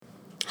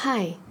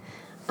Hi,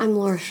 I'm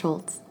Laura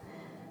Schultz.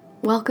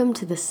 Welcome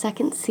to the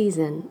second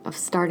season of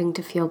Starting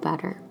to Feel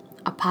Better,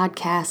 a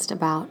podcast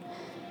about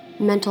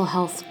mental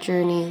health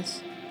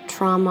journeys,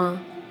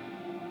 trauma,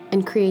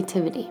 and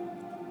creativity.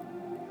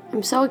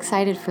 I'm so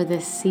excited for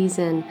this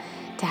season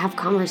to have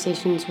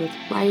conversations with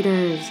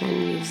writers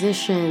and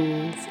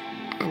musicians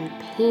and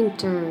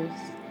painters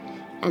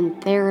and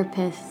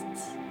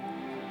therapists,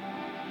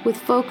 with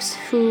folks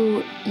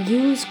who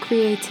use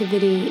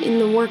creativity in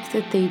the work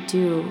that they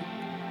do.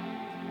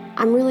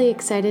 I'm really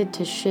excited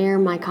to share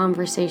my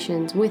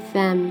conversations with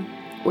them,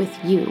 with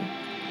you.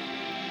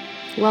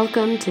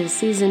 Welcome to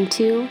Season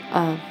 2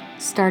 of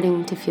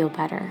Starting to Feel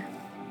Better.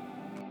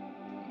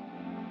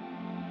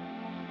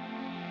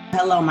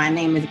 Hello, my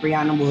name is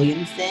Briana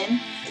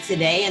Williamson.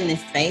 Today in this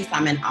space,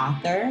 I'm an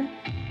author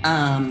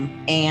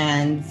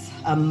and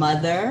a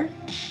mother.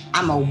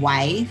 I'm a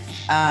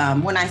wife.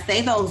 When I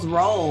say those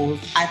roles,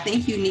 I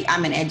think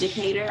I'm an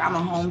educator. I'm a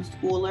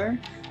homeschooler.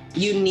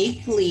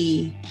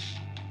 Uniquely,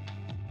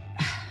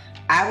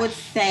 I would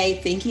say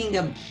thinking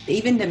of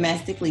even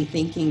domestically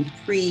thinking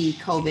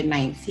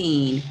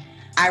pre-COVID-19,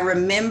 I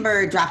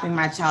remember dropping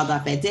my child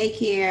off at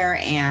daycare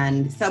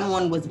and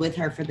someone was with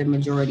her for the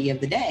majority of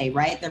the day,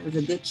 right? There was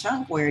a good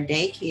chunk where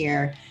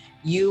daycare,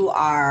 you're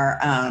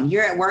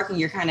at work and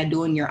you're kind of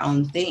doing your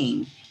own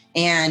thing.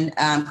 And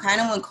kind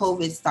of when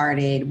COVID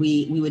started,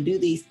 we would do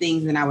these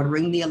things and I would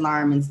ring the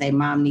alarm and say,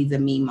 Mom needs a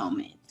me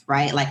moment,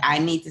 right? Like I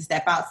need to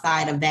step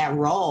outside of that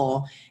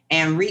role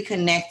and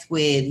reconnect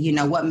with,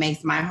 what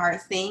makes my heart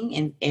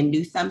sing and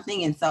do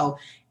something. And so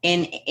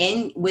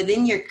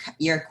within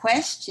your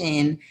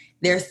question,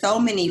 there's so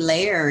many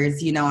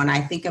layers, and I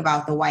think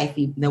about the wife,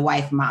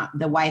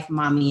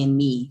 mommy and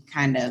me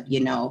kind of,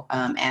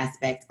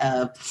 aspect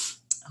of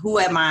who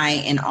am I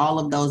in all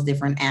of those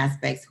different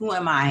aspects? Who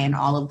am I in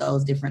all of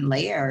those different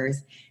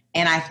layers?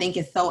 And I think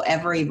it's so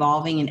ever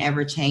evolving and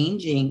ever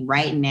changing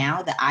right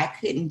now that I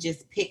couldn't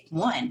just pick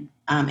one.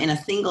 In a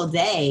single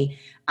day,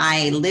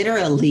 I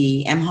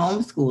literally am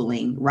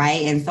homeschooling,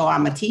 right? And so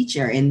I'm a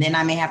teacher, and then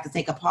I may have to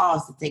take a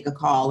pause to take a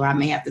call, or I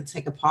may have to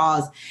take a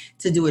pause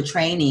to do a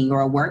training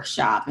or a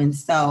workshop. And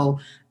so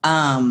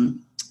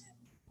I'm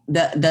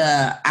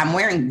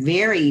wearing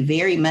very,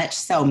 very much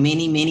so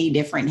many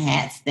different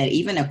hats that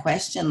even a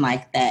question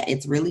like that,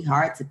 it's really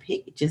hard to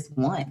pick just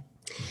one.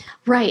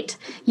 Right.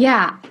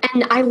 Yeah.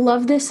 And I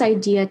love this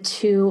idea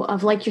too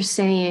of, like you're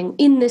saying,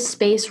 in this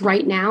space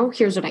right now,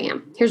 here's what I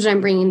am. Here's what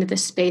I'm bringing to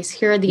this space.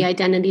 Here are the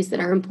identities that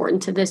are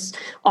important to this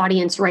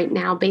audience right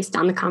now based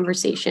on the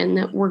conversation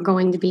that we're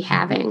going to be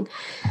having.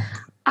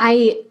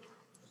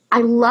 I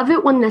love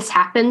it when this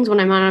happens, when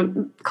I'm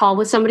on a call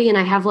with somebody and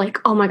I have like,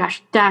 oh my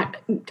gosh, I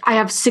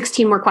have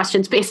 16 more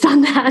questions based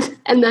on that.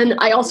 And then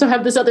I also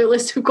have this other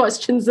list of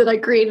questions that I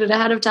created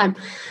ahead of time.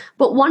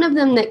 But one of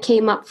them that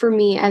came up for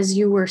me as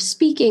you were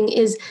speaking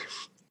is,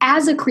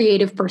 as a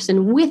creative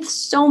person with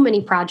so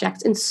many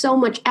projects and so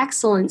much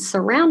excellence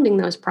surrounding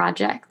those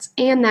projects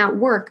and that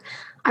work,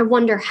 I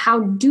wonder,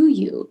 how do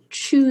you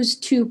choose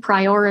to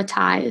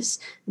prioritize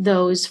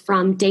those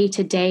from day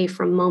to day,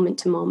 from moment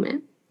to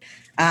moment?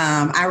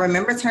 I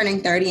remember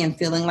turning 30 and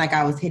feeling like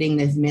I was hitting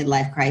this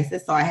midlife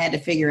crisis. So I had to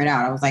figure it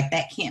out. I was like,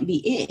 that can't be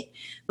it.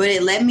 But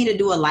it led me to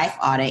do a life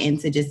audit and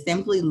to just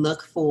simply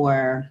look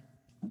for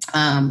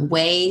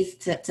ways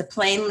to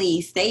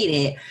plainly state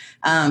it,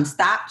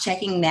 stop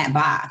checking that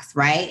box,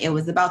 right? It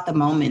was about the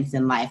moments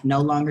in life,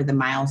 no longer the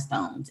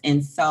milestones.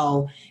 And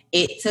so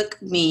it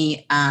took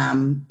me,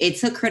 it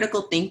took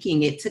critical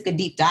thinking, it took a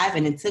deep dive,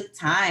 and it took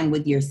time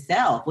with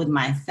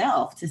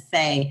myself to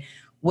say,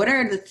 what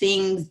are the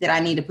things that I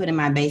need to put in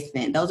my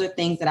basement? Those are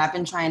things that I've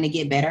been trying to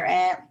get better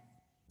at,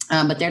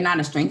 but they're not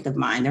a strength of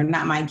mine. They're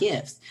not my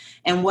gifts.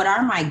 And what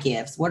are my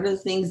gifts? What are the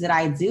things that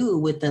I do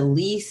with the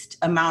least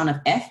amount of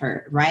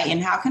effort, right?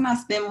 And how can I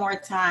spend more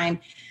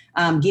time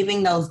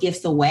giving those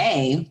gifts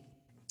away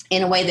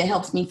in a way that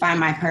helps me find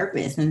my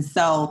purpose? And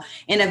so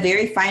in a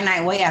very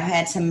finite way, I've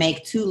had to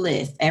make two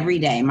lists every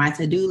day, my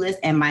to-do list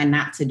and my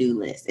not to-do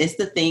list. It's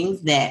the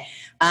things that,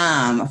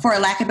 for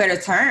lack of a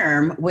better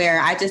term, where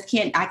I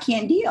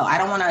can't deal. I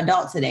don't want to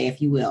adult today,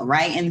 if you will,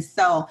 right? And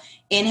so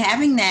in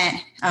having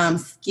that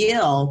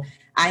skill,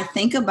 I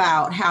think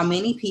about how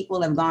many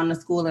people have gone to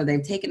school or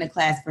they've taken a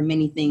class for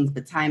many things,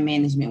 but time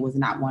management was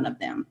not one of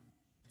them.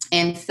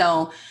 And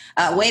so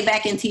way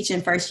back in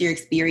teaching first year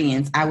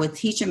experience, I would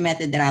teach a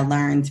method that I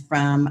learned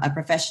from a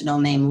professional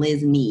named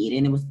Liz Mead,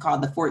 and it was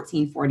called the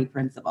 1440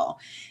 principle.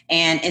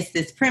 And it's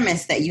this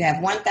premise that you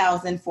have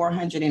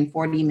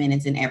 1,440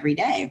 minutes in every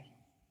day.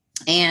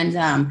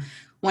 And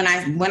when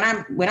I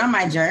went on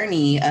my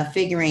journey of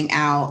figuring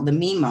out the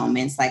me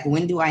moments, like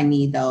when do I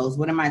need those?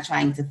 What am I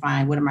trying to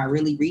find? What am I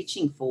really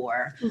reaching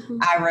for? Mm-hmm.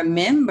 I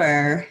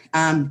remember,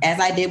 as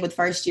I did with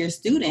first year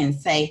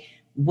students, say,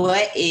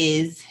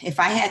 if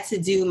I had to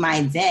do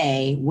my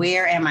day,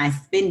 where am I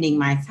spending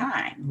my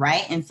time,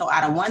 right? And so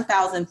out of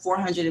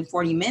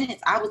 1,440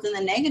 minutes, I was in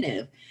the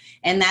negative.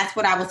 And that's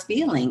what I was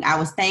feeling. I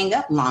was staying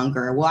up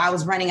longer. Well, I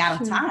was running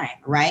out of time,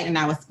 right? And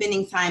I was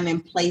spending time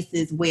in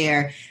places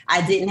where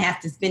I didn't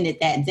have to spend it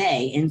that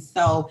day. And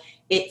so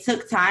it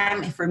took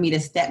time for me to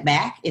step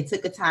back. It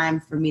took a time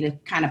for me to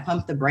kind of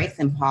pump the brakes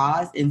and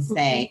pause and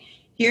say,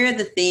 here are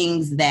the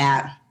things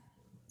that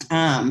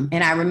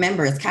and I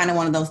remember it's kind of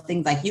one of those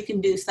things like you can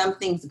do some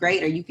things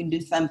great or you can do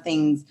some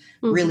things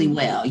really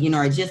well,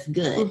 or just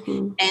good.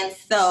 And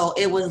so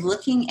it was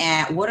looking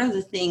at what are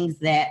the things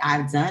that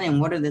I've done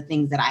and what are the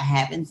things that I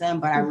haven't done,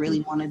 but I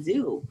really want to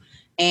do.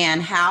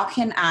 And how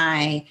can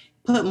I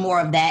put more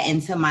of that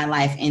into my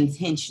life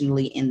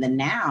intentionally in the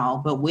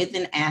now, but with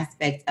an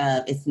aspect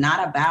of it's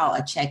not about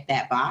a check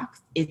that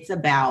box. It's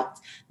about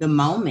the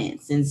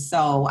moments. And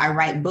so I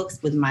write books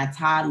with my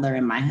toddler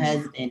and my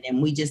husband,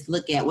 and we just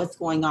look at what's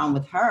going on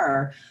with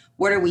her.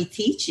 What are we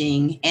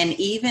teaching? And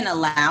even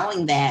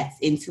allowing that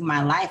into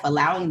my life,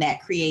 allowing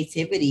that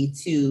creativity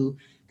to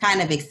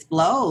kind of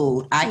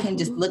explode. I can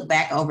just look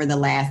back over the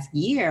last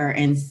year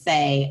and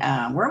say,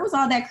 where was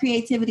all that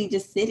creativity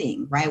just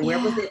sitting, right? Where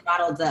was it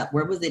bottled up?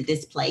 Where was it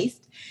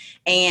displaced?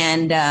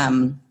 And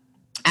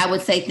I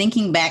would say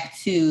thinking back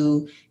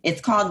to, it's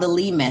called the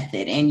Lee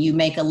method, and you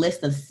make a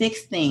list of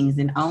 6 things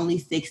and only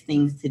 6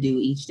 things to do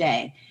each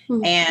day.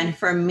 And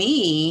for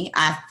me,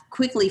 I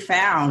quickly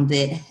found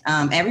that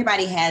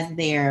everybody has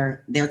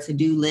their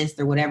to-do list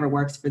or whatever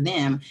works for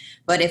them.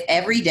 But if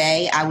every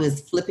day I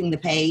was flipping the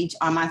page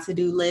on my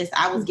to-do list,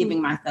 I was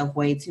giving myself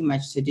way too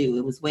much to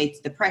do.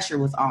 The pressure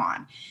was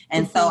on.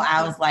 And so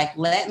I was like,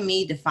 let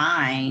me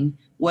define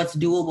what's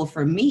doable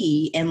for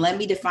me, and let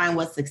me define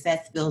what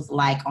success feels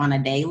like on a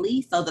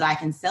daily so that I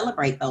can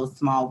celebrate those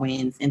small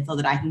wins and so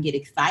that I can get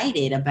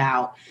excited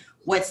about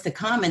what's to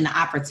come and the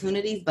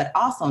opportunities, but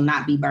also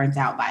not be burnt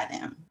out by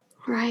them.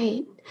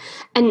 Right.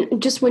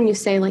 And just when you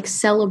say like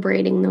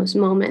celebrating those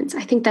moments,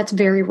 I think that's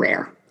very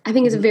rare. I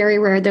think it's very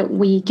rare that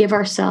we give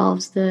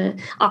ourselves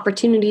the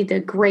opportunity, the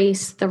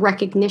grace, the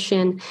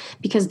recognition,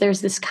 because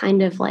there's this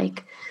kind of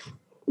like,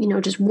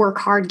 just work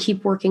hard,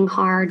 keep working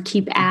hard,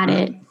 keep at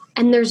it.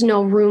 And there's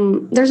no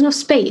room, there's no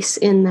space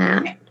in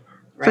that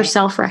for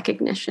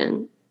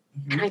self-recognition.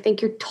 And I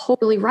think you're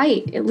totally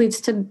right. It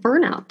leads to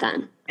burnout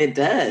then. It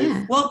does.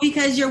 Yeah. Well,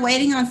 because you're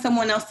waiting on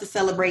someone else to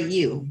celebrate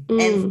you.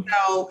 And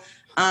so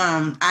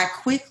I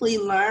quickly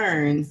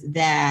learned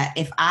that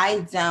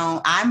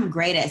I'm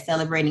great at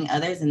celebrating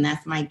others, and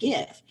that's my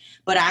gift.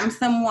 But I'm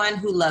someone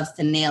who loves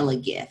to nail a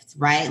gift,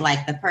 right?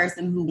 Like the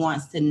person who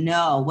wants to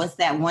know what's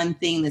that one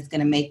thing that's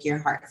going to make your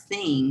heart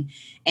sing.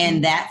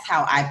 And that's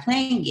how I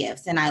plan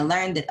gifts. And I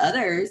learned that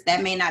others,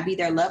 that may not be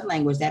their love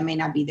language, that may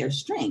not be their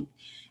strength.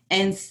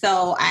 And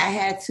so I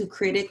had to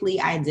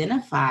critically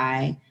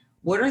identify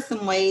what are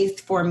some ways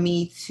for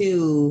me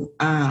to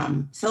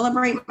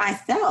celebrate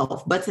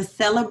myself, but to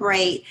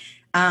celebrate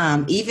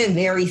even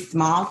very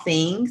small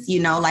things,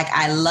 like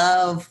I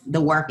love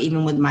the work,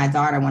 even with my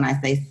daughter, when I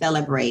say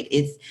celebrate,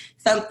 it's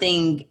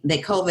something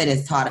that COVID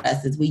has taught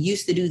us is we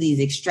used to do these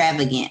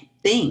extravagant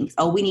things.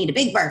 Oh, we need a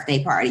big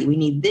birthday party. We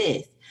need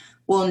this.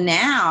 Well,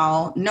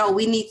 now, no,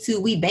 we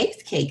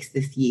baked cakes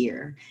this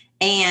year.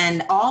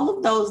 And all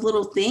of those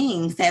little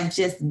things have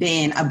just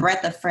been a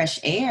breath of fresh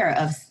air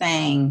of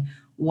saying,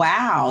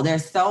 wow,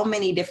 there's so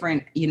many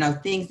different,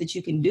 things that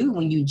you can do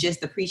when you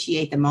just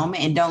appreciate the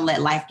moment and don't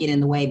let life get in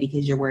the way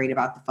because you're worried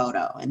about the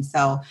photo. And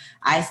so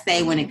I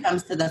say when it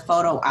comes to the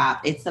photo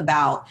op, it's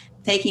about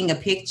taking a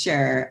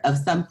picture of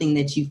something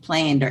that you've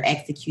planned or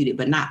executed,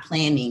 but not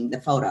planning the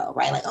photo,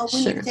 right? Like, oh,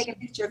 we need to take a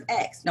picture of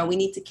X. No, we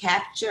need to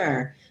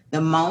capture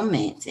the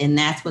moment. And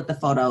that's what the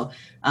photo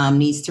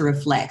needs to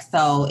reflect.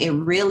 So it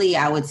really,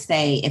 I would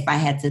say, if I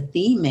had to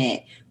theme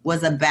it,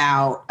 was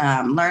about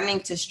learning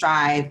to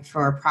strive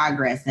for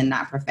progress and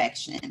not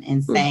perfection,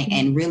 and saying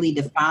and really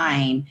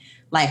define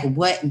like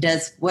what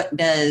does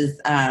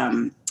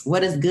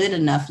good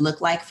enough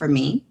look like for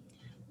me?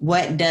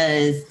 What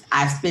does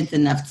I've spent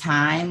enough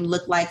time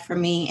look like for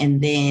me? And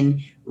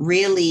then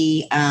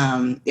really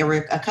there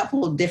were a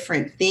couple of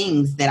different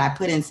things that I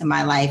put into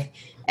my life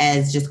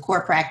as just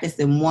core practice.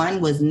 And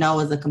one was no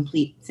is a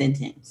complete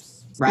sentence.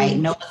 Right?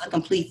 No is a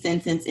complete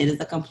sentence. It is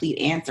a complete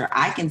answer.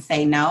 I can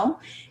say no,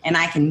 and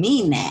I can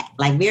mean that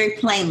like very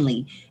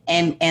plainly,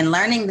 and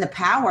learning the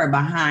power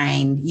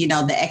behind,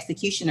 the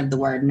execution of the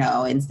word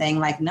no, and saying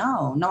like,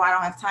 no, I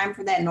don't have time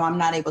for that. No, I'm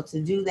not able to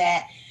do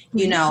that,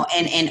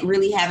 and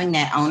really having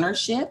that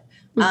ownership.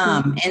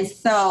 And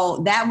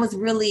so that was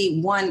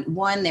really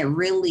one that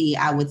really,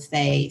 I would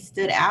say,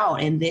 stood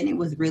out. And then it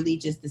was really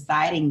just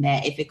deciding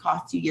that if it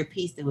cost you your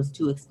piece, it was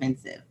too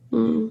expensive.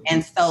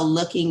 And so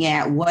looking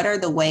at what are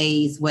the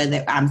ways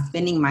whether I'm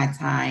spending my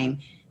time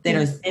that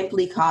are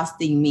simply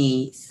costing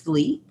me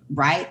sleep,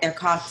 right? They're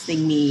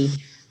costing me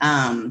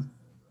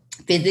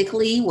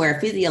physically,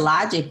 where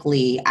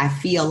physiologically I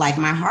feel like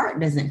my heart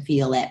doesn't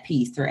feel at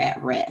peace or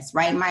at rest,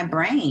 right? My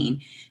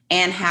brain.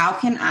 And how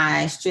can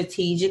I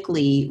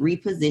strategically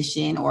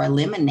reposition or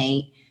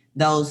eliminate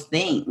those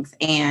things.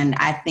 And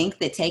I think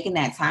that taking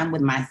that time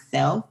with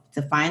myself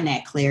to find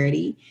that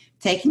clarity,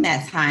 taking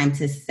that time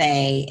to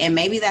say, and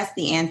maybe that's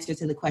the answer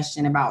to the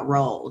question about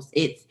roles.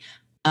 It's,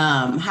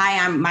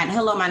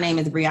 hello, my name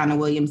is Briana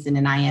Williamson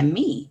and I am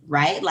me,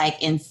 right?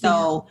 Like, and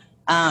so,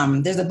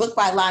 there's a book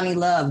by Lonnie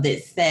Love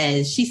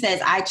that she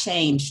says, I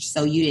changed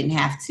so you didn't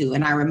have to.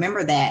 And I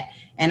remember that.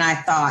 And I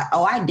thought,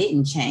 oh, I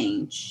didn't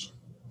change.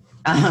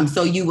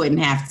 So you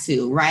wouldn't have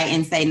to, right?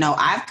 And say, no,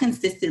 I've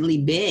consistently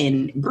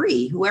been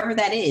Bree, whoever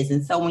that is.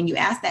 And so when you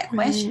ask that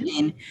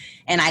question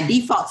and I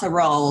default to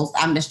roles,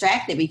 I'm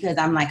distracted because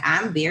I'm like,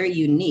 I'm very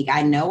unique.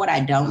 I know what I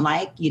don't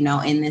like,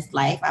 in this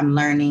life. I'm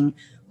learning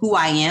who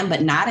I am,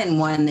 but not in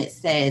one that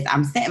says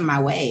I'm set in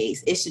my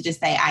ways. It should just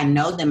say, I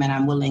know them and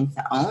I'm willing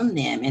to own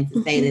them and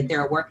to say that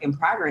they're a work in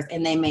progress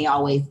and they may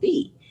always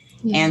be.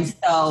 Yeah. And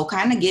so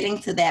kind of getting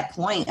to that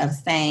point of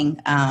saying,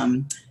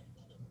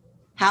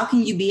 how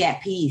can you be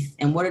at peace?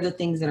 And what are the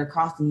things that are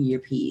costing you your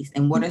peace?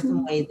 And what are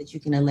some ways that you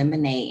can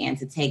eliminate and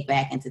to take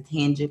back and to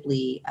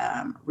tangibly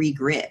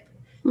re-grip?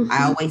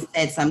 I always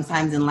said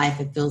sometimes in life,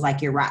 it feels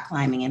like you're rock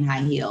climbing in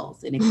high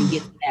heels. And if you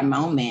get to that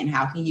moment,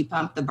 how can you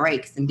pump the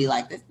brakes and be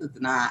like, this is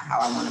not how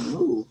I want to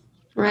move?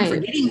 Right. I'm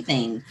forgetting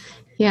things.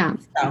 Yeah.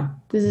 So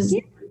this is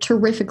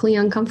terrifically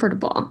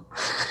uncomfortable.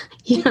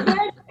 Yeah.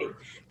 Exactly.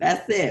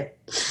 That's it.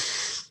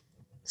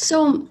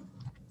 So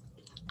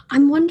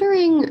I'm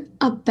wondering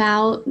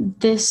about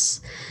this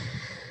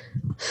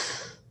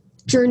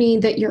journey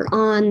that you're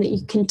on, that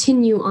you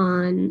continue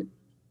on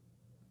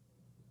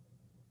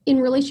in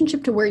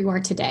relationship to where you are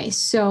today.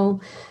 So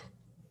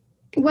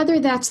whether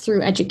that's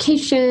through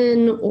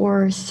education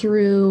or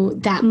through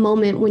that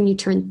moment when you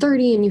turned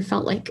 30 and you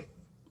felt like,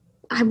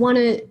 I want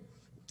to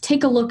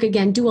take a look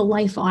again, do a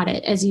life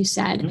audit, as you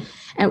said,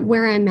 at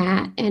where I'm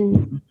at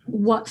and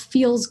what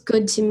feels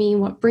good to me,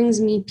 what brings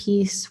me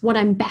peace, what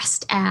I'm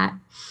best at.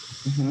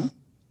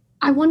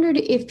 I wondered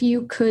if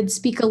you could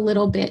speak a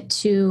little bit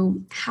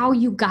to how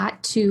you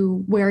got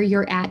to where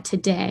you're at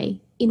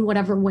today in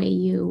whatever way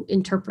you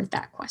interpret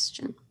that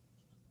question.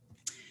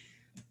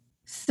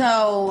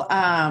 So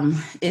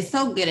it's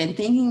so good in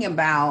thinking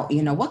about,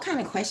 what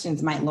kind of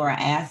questions might Laura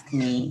ask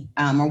me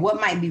or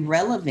what might be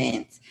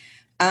relevant.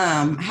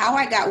 How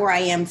I got where I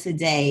am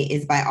today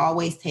is by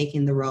always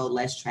taking the road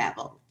less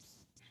traveled.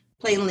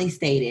 Plainly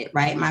stated,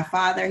 right? My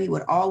father, he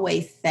would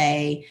always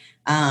say,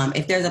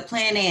 if there's a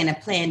plan A and a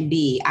plan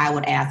B, I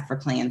would ask for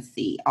plan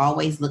C,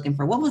 always looking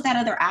for what was that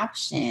other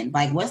option?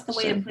 Like, what's the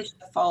way to push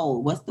the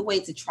fold? What's the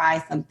way to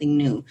try something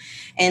new?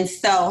 And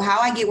so how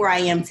I get where I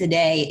am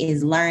today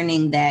is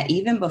learning that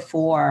even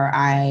before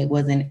I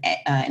was an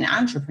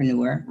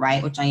entrepreneur,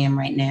 right, which I am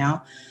right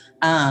now,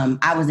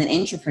 I was an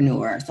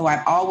entrepreneur. So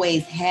I've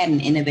always had an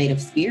innovative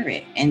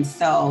spirit. And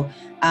so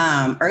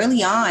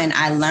early on,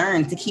 I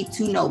learned to keep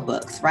 2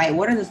 notebooks, right?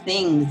 What are the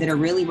things that are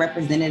really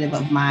representative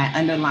of my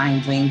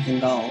underlying dreams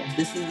and goals?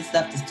 This is the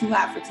stuff that's too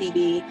hot for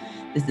TV.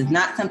 This is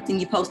not something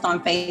you post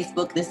on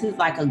Facebook. This is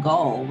like a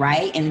goal,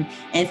 right? And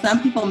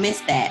some people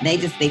miss that. They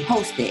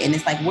post it. And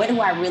it's like, what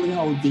do I really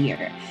hold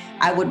dear?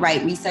 I would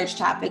write research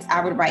topics.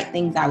 I would write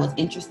things I was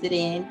interested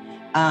in.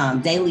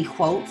 Daily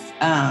quotes.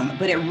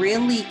 But it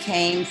really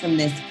came from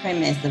this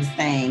premise of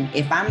saying,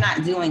 if I'm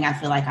not doing, I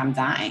feel like I'm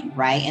dying,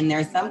 right? And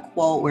there's some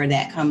quote where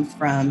that comes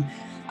from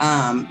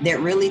that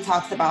really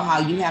talks about how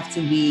you have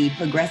to be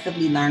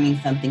progressively learning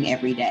something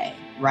every day,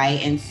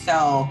 right? And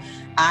so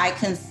I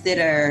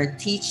consider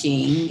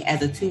teaching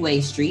as a 2-way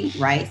street,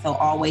 right? So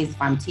always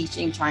if I'm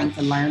teaching, trying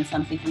to learn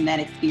something from that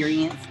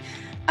experience.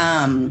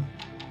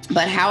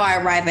 But how I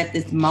arrive at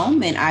this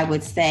moment, I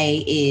would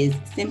say, is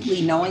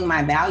simply knowing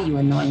my value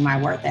and knowing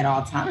my worth at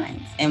all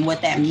times. And what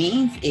that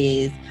means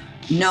is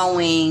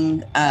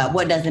knowing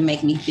what doesn't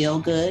make me feel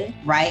good,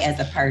 right, as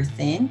a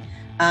person.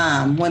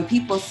 When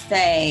people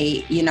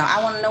say,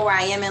 I want to know where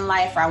I am in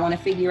life, or I want to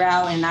figure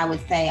out, and I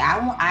would say,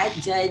 I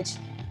judge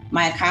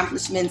my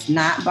accomplishments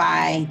not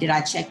by did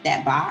I check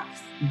that box,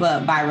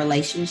 but by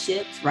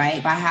relationships,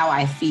 right, by how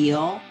I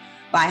feel,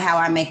 by how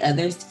I make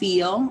others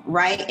feel,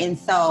 right? And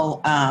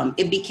so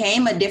it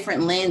became a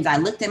different lens. I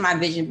looked at my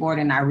vision board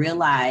and I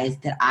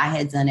realized that I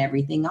had done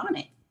everything on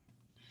it.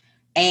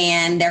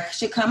 And there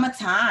should come a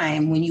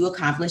time when you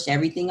accomplish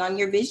everything on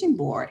your vision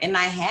board. And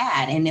I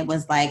had, and it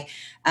was like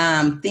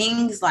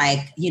things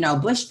like,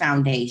 Bush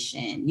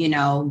Foundation,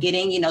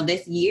 getting,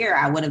 this year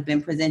I would have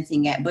been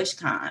presenting at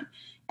BushCon.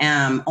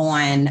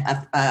 On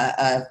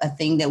a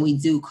thing that we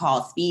do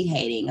called speed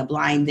hating, a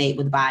blind date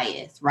with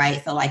bias,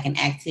 right? So like an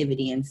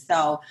activity. And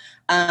so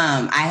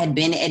I had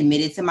been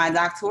admitted to my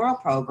doctoral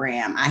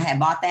program. I had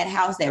bought that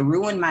house that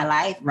ruined my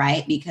life,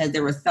 right? Because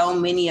there were so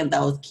many of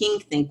those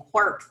kinks and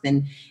quirks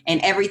and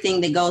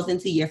everything that goes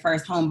into your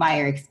first home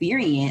buyer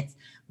experience.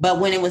 But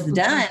when it was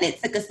done,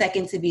 it took a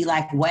second to be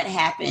like, what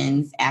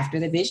happens after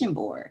the vision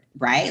board,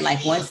 right?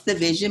 Like once the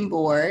vision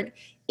board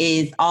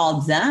is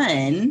all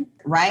done,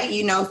 right?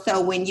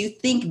 So when you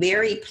think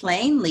very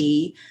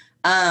plainly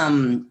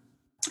about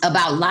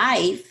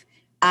life,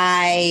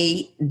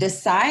 I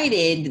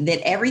decided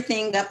that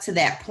everything up to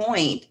that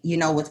point,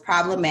 was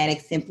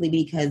problematic simply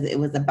because it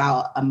was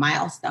about a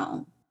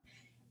milestone.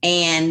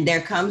 And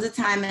there comes a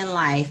time in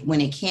life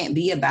when it can't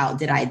be about,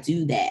 did I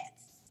do that?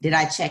 Did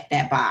I check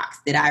that box?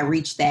 Did I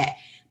reach that?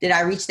 Did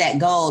I reach that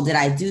goal? Did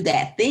I do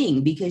that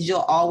thing? Because you'll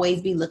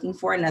always be looking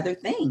for another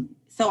thing.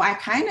 So I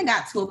kind of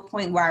got to a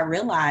point where I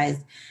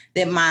realized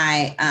that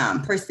my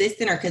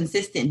persistent or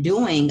consistent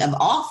doing of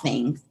all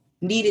things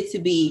needed to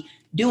be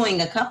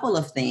doing a couple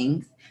of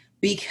things,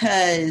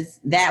 because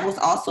that was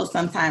also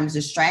sometimes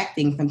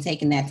distracting from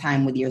taking that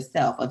time with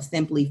yourself, of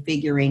simply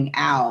figuring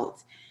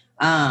out,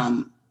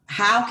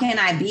 how can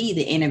I be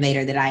the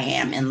innovator that I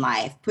am in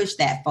life? Push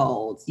that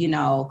folds,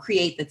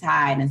 create the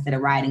tide instead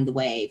of riding the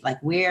wave. Like,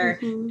 where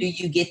do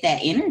you get that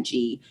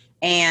energy?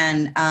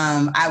 And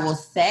I will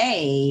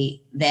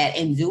say that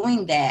in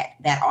doing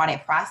that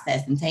audit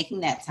process and taking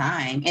that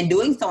time and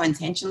doing so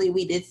intentionally,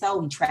 we did so.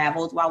 We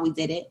traveled while we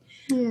did it.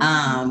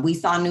 Yeah. We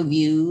saw new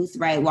views,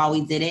 right, while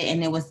we did it.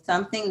 And it was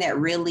something that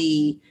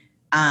really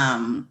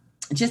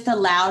just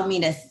allowed me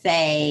to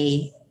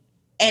say,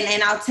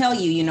 and I'll tell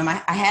you,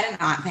 I had an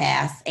aunt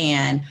pass,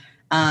 and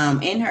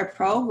in her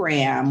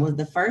program was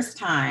the first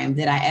time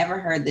that I ever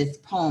heard this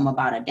poem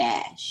about a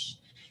dash.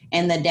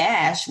 And the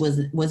dash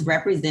was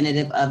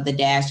representative of the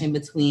dash in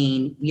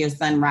between your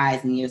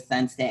sunrise and your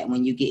sunset,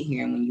 when you get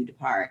here and when you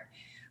depart.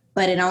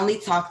 But it only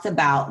talks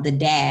about the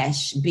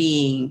dash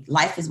being,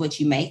 life is what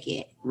you make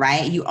it,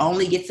 right? You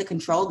only get to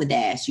control the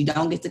dash. You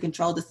don't get to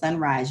control the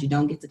sunrise. You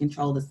don't get to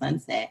control the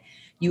sunset.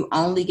 You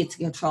only get to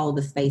control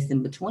the space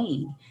in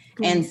between.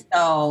 Mm-hmm. And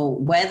so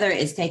whether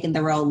it's taking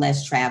the road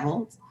less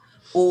traveled,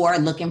 or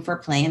looking for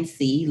plan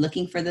C,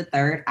 looking for the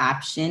third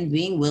option,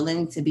 being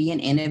willing to be an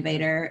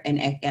innovator and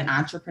an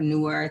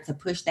entrepreneur to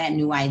push that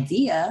new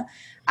idea,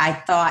 I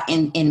thought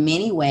in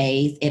many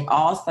ways, it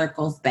all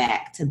circles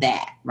back to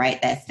that,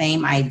 right? That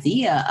same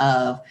idea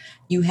of,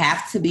 you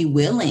have to be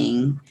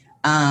willing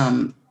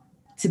to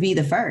be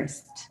the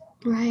first.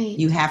 Right.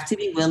 You have to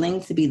be willing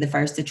to be the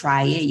first to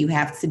try it. You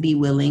have to be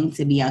willing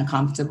to be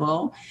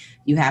uncomfortable.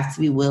 You have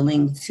to be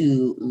willing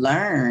to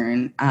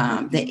learn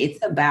that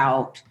it's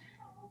about,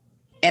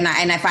 and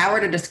if I were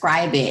to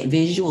describe it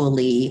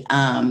visually,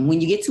 when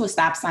you get to a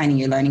stop sign and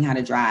you're learning how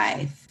to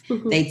drive,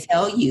 they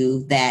tell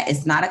you that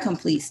it's not a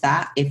complete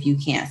stop if you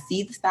can't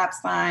see the stop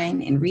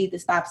sign and read the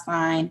stop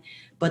sign,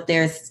 but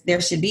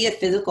there should be a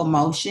physical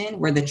motion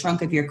where the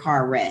trunk of your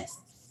car rests,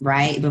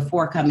 right,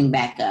 before coming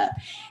back up.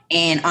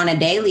 And on a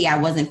daily, I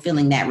wasn't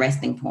feeling that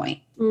resting point.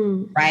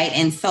 Right.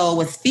 And so it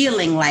was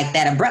feeling like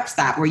that abrupt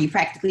stop where you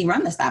practically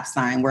run the stop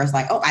sign, where it's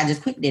like, oh, I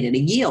just quick did it, a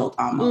yield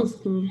almost.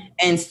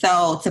 And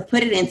so to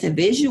put it into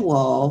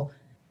visual,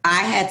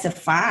 I had to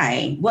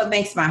find what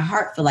makes my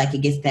heart feel like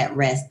it gets that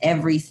rest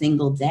every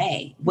single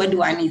day. What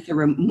do I need to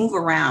move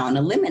around,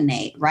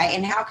 eliminate, right?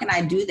 And how can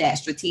I do that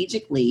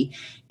strategically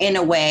in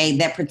a way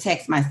that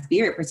protects my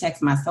spirit,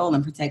 protects my soul,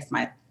 and protects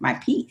my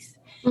peace?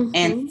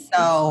 And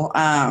so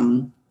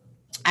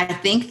I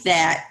think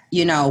that,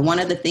 one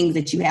of the things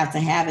that you have to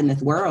have in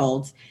this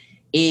world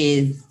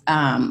is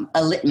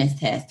a litmus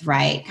test,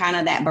 right? Kind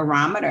of that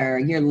barometer,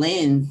 your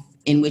lens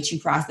in which you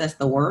process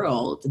the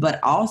world, but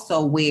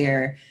also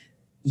where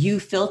you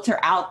filter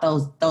out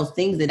those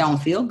things that don't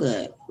feel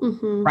good,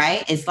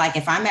 right? It's like,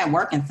 if I'm at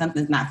work and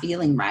something's not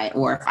feeling right,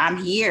 or if I'm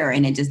here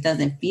and it just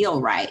doesn't feel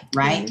right?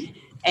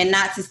 And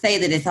not to say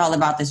that it's all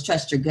about this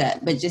trust your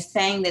gut, but just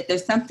saying that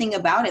there's something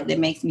about it that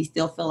makes me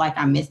still feel like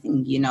I'm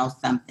missing,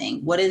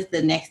 something. What is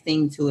the next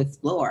thing to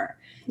explore?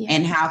 Yeah.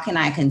 And how can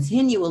I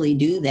continually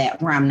do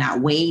that where I'm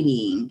not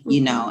waiting,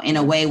 in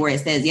a way where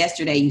it says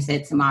yesterday, you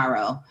said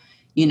tomorrow,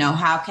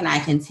 how can I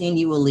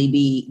continually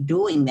be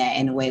doing that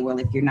in a way where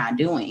if you're not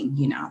doing,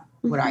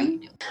 what are you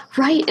doing?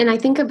 Right. And I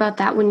think about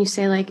that when you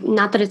say, like,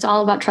 not that it's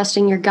all about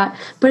trusting your gut,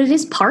 but it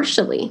is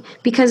partially,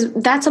 because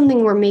that's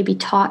something we're maybe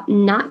taught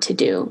not to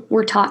do.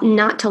 We're taught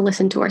not to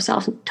listen to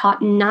ourselves,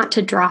 taught not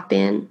to drop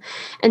in.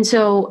 And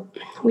so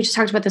we just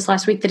talked about this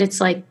last week, that it's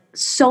like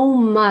so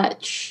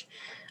much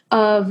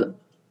of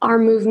our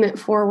movement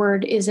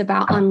forward is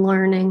about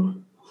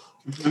unlearning.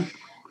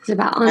 It's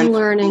about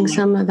unlearning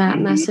some of that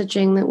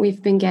messaging that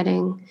we've been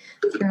getting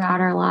throughout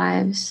our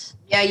lives.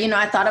 Yeah.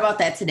 I thought about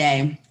that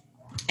today.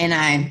 And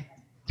I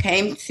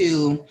came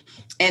to,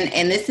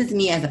 and this is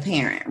me as a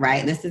parent,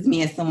 right? This is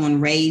me as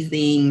someone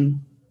raising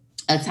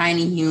a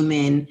tiny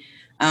human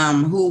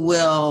who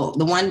will,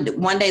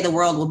 one day the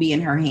world will be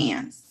in her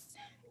hands.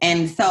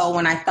 And so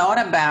when I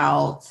thought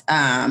about,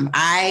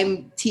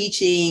 I'm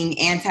teaching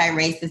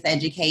anti-racist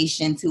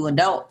education to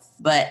adults,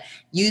 but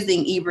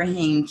using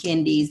Ibrahim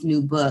Kendi's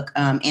new book,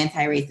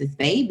 Anti-Racist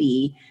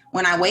Baby,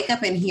 when I wake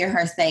up and hear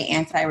her say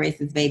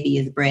anti-racist baby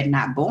is bred,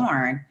 not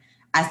born,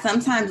 I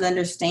sometimes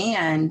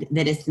understand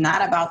that it's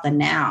not about the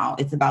now,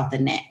 it's about the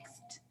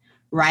next,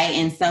 right?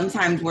 And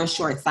sometimes we're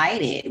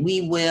short-sighted.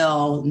 We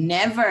will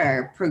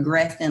never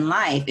progress in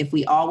life if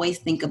we always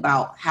think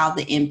about how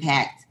the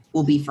impact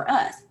will be for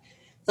us.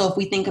 So if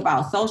we think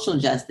about social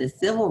justice,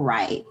 civil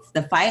rights,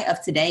 the fight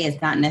of today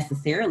is not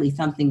necessarily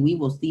something we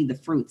will see the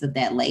fruits of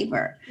that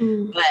labor.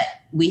 But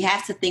we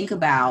have to think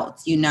about,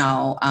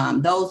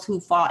 those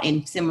who fought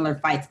in similar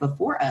fights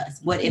before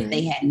us. What if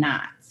they had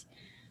not?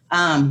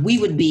 We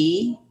would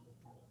be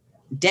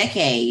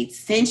decades,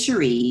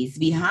 centuries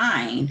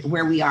behind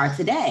where we are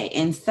today.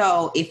 And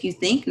so if you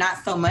think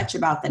not so much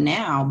about the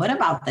now, but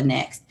about the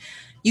next,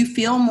 I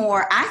feel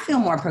more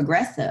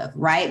progressive,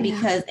 right? Yeah.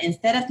 Because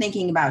instead of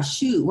thinking about,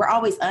 we're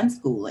always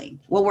unschooling.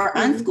 Well, we're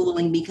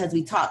unschooling because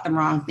we taught the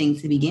wrong thing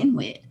to begin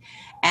with,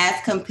 as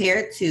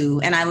compared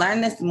to, and I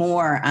learned this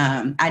more,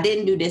 I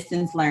didn't do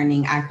distance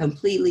learning. I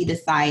completely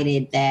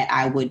decided that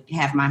I would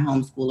have my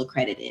homeschool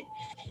accredited.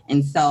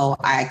 And so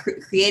I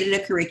created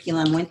a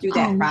curriculum, went through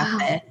that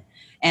process. Wow.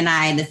 And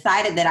I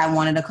decided that I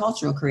wanted a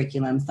cultural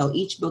curriculum. So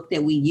each book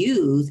that we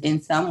use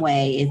in some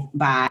way is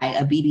by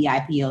a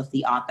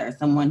BBIPOC author,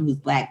 someone who's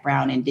Black,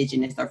 Brown,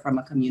 Indigenous, or from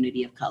a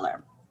community of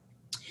color.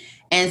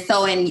 And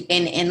so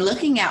in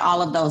looking at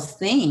all of those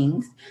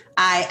things,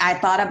 I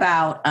thought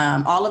about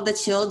all of the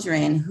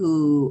children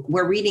who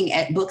were reading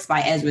books by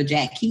Ezra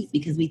Jack Keats,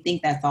 because we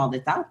think that's all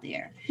that's out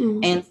there.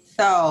 And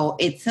so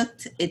it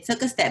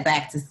took a step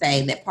back to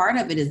say that part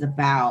of it is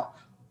about,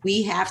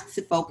 we have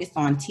to focus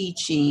on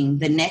teaching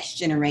the next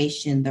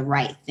generation the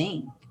right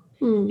thing.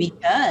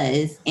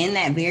 Because in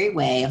that very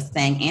way of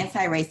saying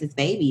anti-racist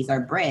babies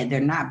are bred, they're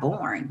not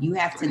born. You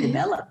have to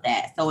develop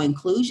that. So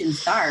inclusion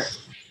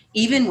starts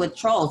even with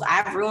Trolls.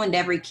 I've ruined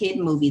every kid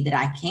movie that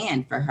I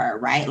can for her,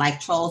 right?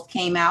 Like Trolls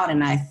came out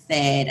and I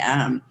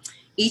said,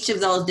 each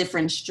of those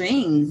different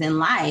strings in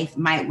life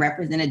might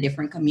represent a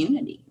different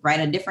community, right?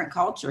 A different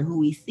culture who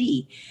we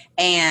see.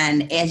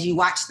 And as you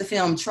watch the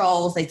film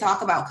Trolls, they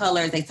talk about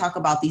colors, they talk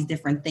about these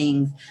different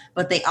things,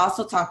 but they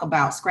also talk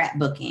about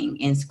scrapbooking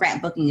and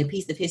scrapbooking a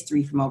piece of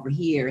history from over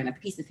here and a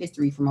piece of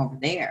history from over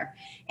there.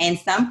 And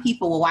some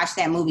people will watch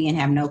that movie and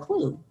have no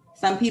clue.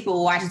 Some people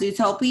will watch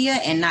Zootopia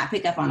and not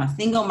pick up on a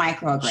single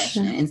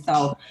microaggression. And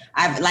so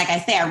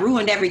I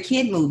ruined every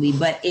kid movie,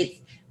 but it's,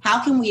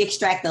 how can we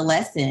extract a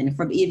lesson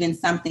from even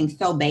something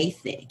so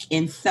basic?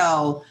 And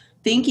so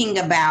thinking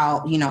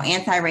about,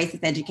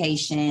 anti-racist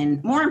education,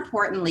 more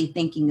importantly,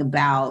 thinking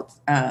about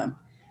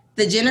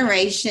the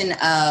generation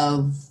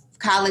of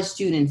college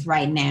students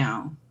right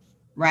now,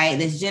 right?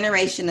 This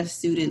generation of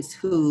students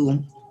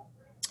who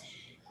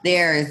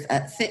there's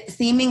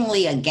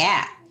seemingly a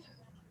gap,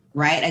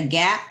 right? A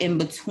gap in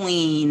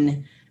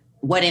between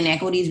what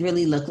inequities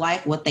really look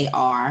like, what they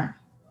are,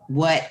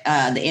 what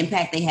the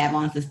impact they have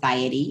on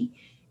society.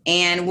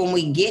 And when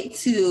we get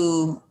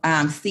to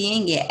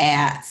seeing it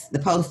at the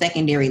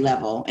post-secondary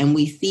level, and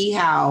we see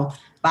how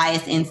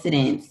bias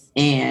incidents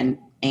and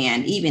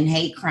even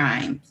hate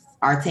crimes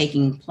are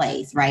taking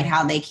place, right?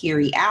 How they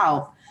carry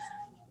out,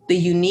 the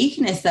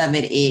uniqueness of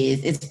it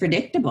is it's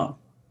predictable,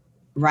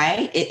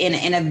 right?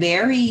 In a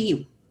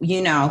very,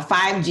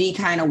 5G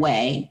kind of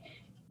way,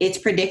 it's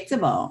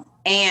predictable.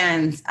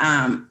 And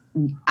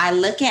I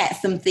look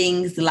at some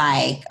things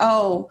like,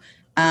 our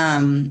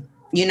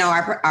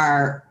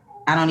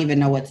I don't even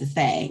know what to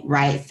say,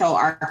 right? So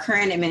our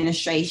current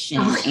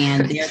administration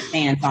and their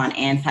stance on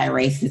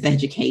anti-racist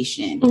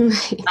education, and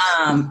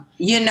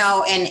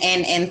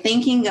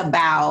thinking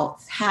about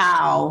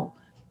how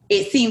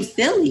it seems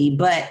silly,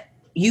 but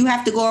you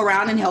have to go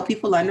around and help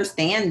people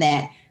understand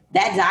that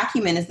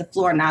document is the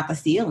floor, not the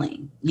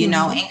ceiling, in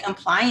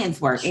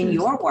compliance work, in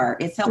your work.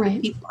 It's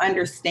helping people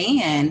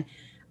understand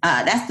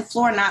that's the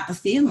floor, not the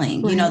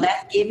ceiling.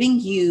 That's giving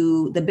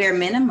you the bare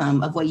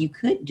minimum of what you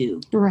could do.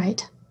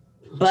 Right.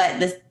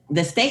 But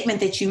the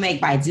statement that you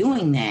make by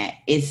doing that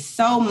is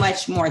so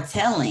much more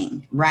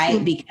telling,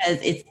 right? Because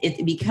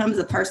it becomes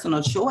a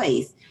personal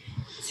choice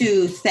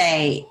to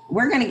say,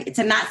 we're going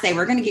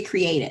to get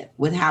creative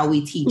with how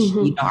we teach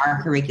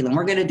our curriculum.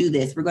 We're going to do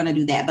this, we're going to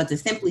do that. But to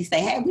simply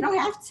say, hey, we don't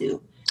have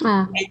to.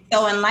 And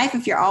so in life,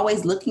 if you're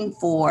always looking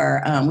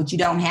for what you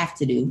don't have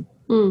to do,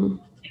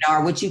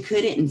 or what you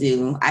couldn't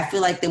do, I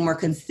feel like then we're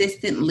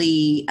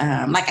consistently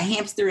like a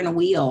hamster in a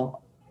wheel,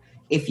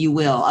 if you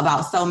will,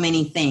 about so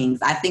many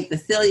things. I think the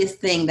silliest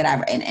thing that I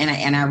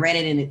read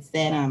it and it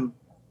said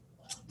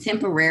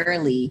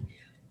temporarily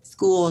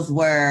schools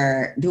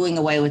were doing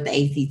away with the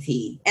ACT.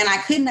 And I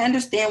couldn't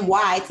understand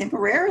why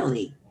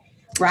temporarily,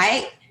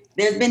 right?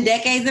 There's been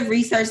decades of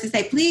research to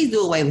say, please do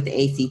away with the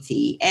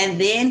ACT. And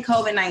then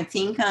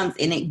COVID-19 comes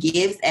and it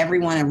gives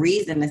everyone a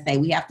reason to say,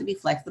 we have to be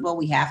flexible.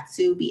 We have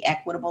to be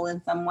equitable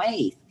in some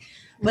ways.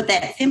 But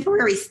that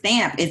temporary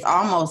stamp is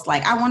almost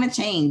like, I want to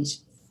change,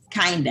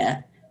 kind of.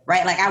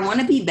 Right? Like, I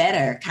want to be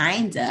better,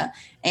 kind of.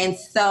 And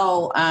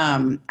so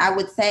I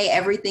would say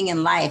everything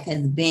in life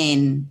has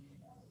been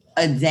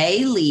a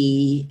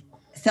daily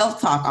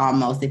self-talk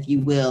almost, if you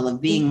will, of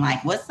being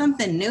like, what's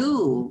something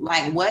new?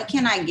 Like, what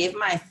can I give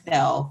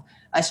myself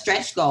a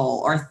stretch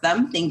goal or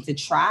something to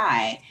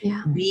try?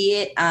 Yeah.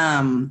 Be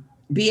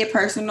it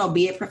personal,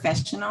 be it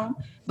professional.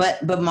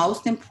 But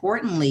most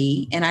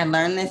importantly, and I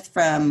learned this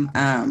from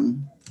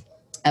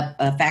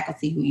a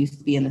faculty who used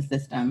to be in the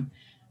system,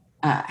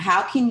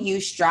 how can you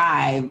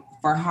strive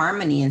for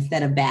harmony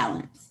instead of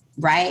balance,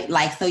 right?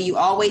 Like, so you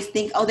always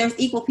think, oh, there's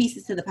equal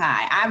pieces to the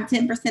pie. I'm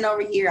 10%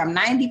 over here, I'm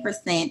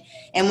 90%.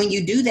 And when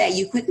you do that,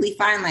 you quickly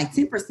find like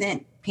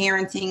 2%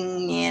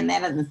 parenting, and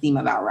that doesn't seem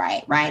about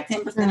right, right?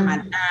 10% of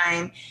my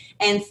time.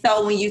 And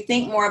so when you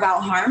think more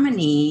about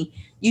harmony,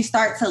 you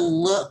start to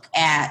look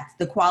at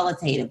the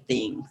qualitative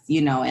things,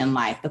 you know, in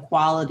life, the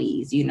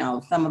qualities, you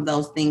know, some of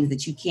those things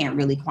that you can't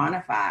really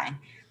quantify,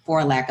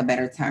 for lack of a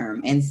better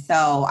term. And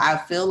so I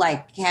feel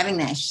like having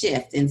that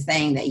shift and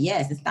saying that,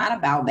 yes, it's not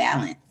about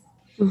balance.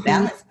 Mm-hmm.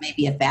 Balance may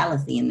be a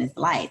fallacy in this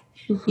life,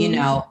 mm-hmm. you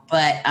know,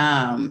 but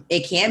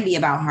it can be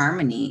about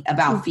harmony,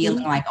 about mm-hmm.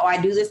 feeling like, oh,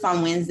 I do this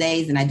on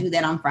Wednesdays and I do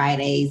that on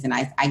Fridays, and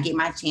I get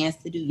my chance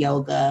to do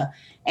yoga,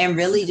 and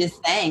really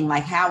just saying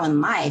like, how in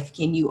life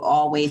can you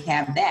always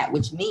have that,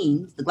 which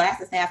means the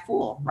glass is half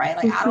full, right?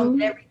 Like, mm-hmm. I don't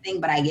get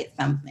everything, but I get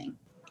something.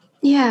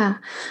 Yeah.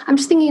 I'm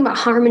just thinking about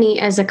harmony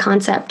as a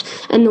concept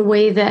and the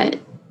way that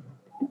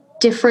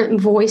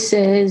different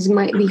voices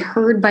might be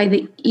heard by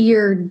the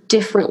ear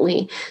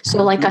differently.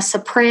 So like a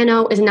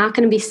soprano is not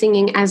going to be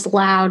singing as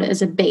loud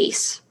as a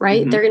bass,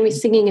 right? Mm-hmm. They're going to be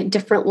singing at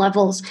different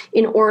levels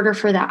in order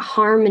for that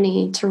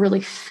harmony to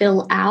really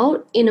fill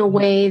out in a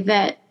way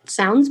that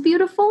sounds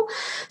beautiful.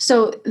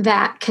 So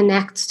that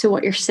connects to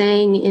what you're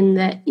saying in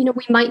that, you know,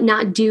 we might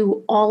not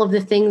do all of the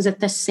things at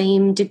the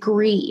same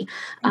degree,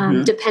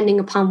 mm-hmm. depending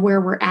upon where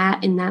we're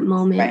at in that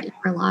moment right. in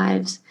our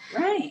lives.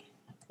 Right.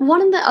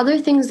 One of the other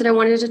things that I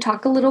wanted to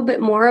talk a little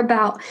bit more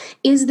about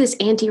is this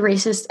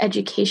anti-racist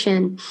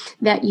education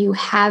that you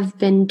have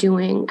been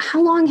doing.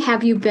 How long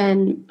have you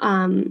been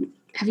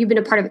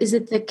a part of? Is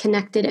it the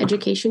Connected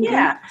Education Group?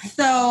 Yeah.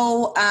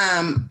 So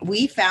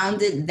we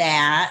founded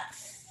that.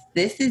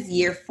 This is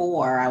year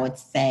 4, I would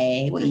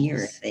say. What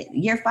year is it?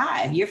 Year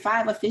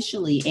 5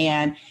 officially.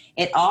 And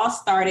it all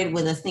started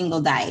with a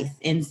single dice.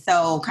 And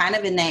so kind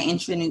of in that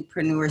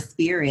entrepreneur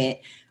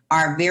spirit,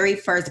 our very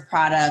first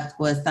product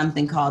was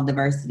something called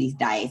Diversity's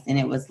Dice. And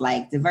it was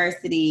like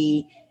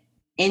diversity,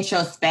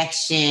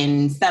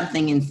 introspection,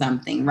 something and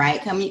something,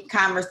 right?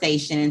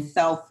 Conversation. And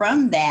so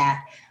from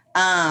that,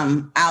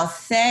 I'll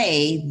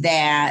say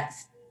that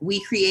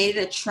we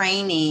created a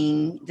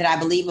training that I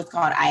believe was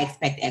called I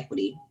Expect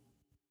Equity.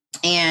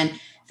 And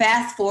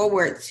fast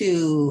forward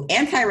to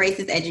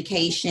anti-racist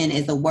education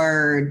is a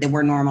word that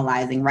we're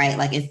normalizing, right?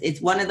 Like it's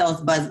one of those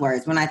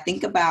buzzwords. When I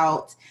think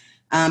about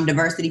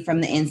diversity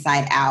from the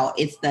inside out,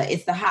 it's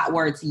the hot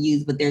word to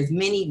use, but there's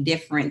many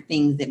different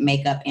things that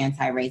make up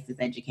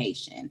anti-racist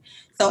education.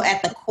 So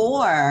at the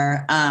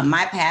core,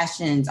 my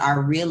passions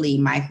are really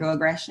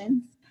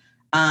microaggressions,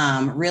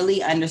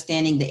 really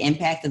understanding the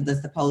impact of the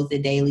supposed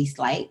daily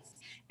slights.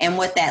 And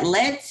what that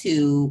led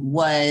to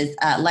was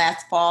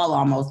last fall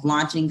almost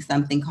launching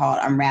something called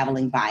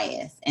Unraveling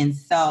Bias. And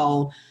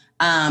so,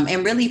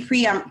 and really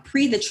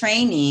pre the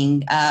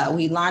training,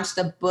 we launched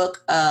a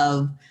book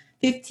of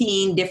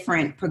 15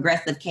 different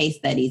progressive case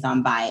studies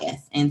on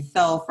bias. And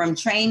so from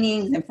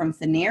trainings and from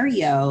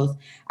scenarios,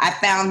 I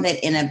found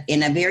that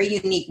in a very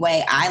unique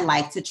way, I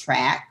like to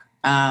track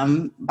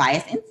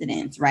bias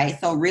incidents, right?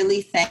 So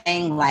really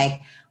saying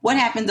like, what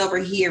happens over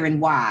here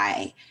and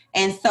why?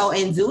 And so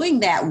in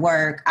doing that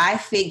work, I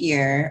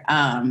figure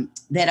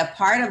that a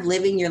part of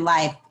living your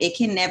life, it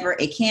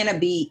can't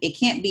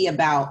be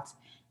about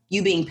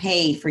you being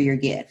paid for your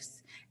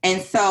gifts. And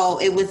so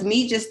it was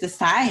me just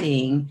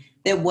deciding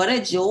that what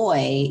a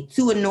joy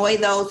to annoy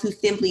those who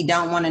simply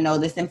don't want to know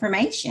this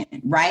information,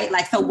 right?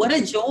 Like, so what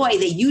a joy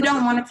that you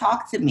don't want to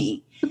talk to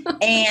me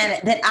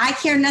and that I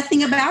care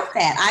nothing about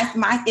that.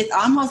 It's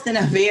almost in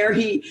a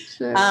very,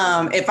 sure.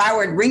 If I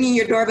were ringing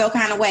your doorbell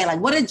kind of way, like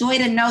what a joy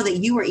to know that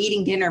you were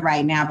eating dinner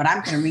right now, but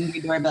I'm going to ring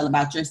your doorbell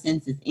about your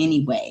senses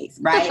anyways,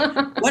 right?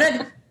 What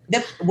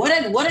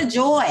a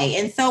joy.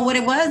 And so what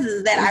it was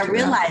is that I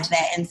realized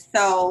that. And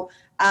so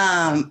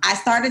I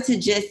started to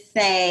just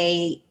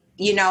say,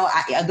 you know,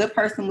 a good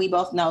person we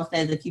both know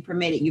says, if you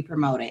permit it, you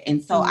promote it.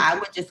 And so mm-hmm. I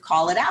would just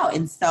call it out.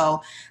 And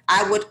so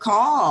I would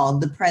call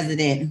the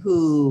president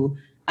who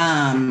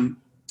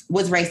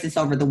was racist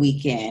over the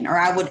weekend, or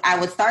I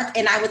would start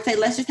and I would say,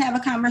 let's just have a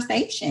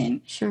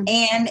conversation. Sure.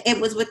 And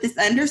it was with this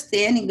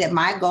understanding that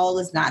my goal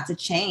is not to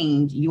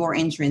change your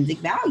intrinsic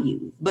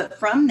values. But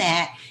from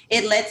that,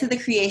 it led to the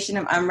creation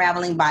of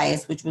Unraveling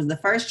Bias, which was the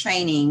first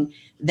training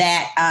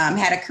that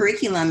had a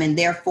curriculum, and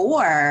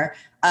therefore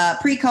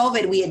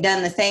pre-COVID, we had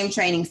done the same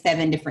training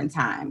 7 different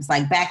times,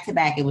 like back to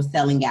back. It was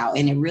selling out,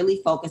 and it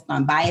really focused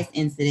on bias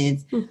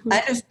incidents, mm-hmm.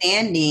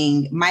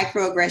 understanding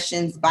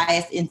microaggressions,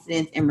 bias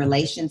incidents in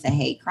relation to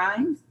hate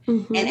crimes.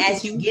 Mm-hmm. And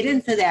as you get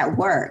into that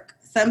work,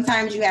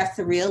 sometimes you have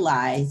to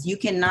realize you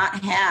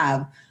cannot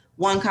have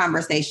one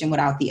conversation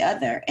without the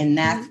other. And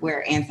that's mm-hmm.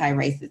 where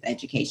anti-racist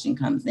education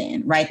comes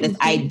in, right? This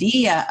mm-hmm.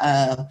 idea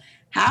of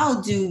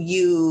how do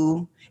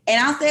you... And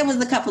I'll say it was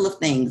a couple of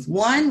things.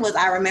 One was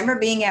I remember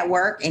being at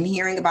work and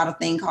hearing about a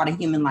thing called a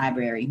human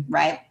library,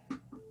 right?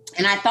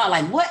 And I thought,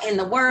 like, what in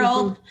the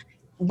world?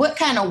 Mm-hmm. What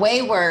kind of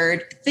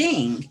wayward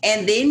thing?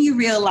 And then you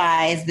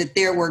realize that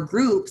there were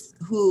groups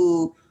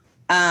who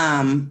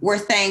were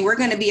saying, we're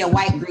going to be a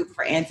white group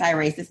for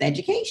anti-racist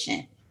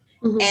education.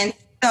 And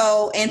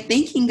so, in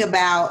thinking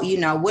about,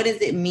 what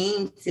does it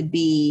mean to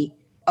be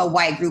a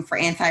white group for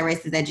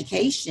anti-racist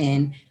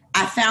education,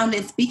 I found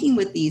in speaking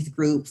with these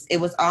groups, it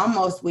was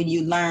almost when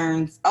you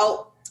learned,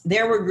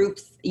 there were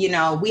groups, we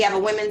have a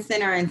women's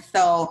center. And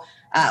so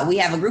we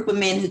have a group of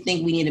men who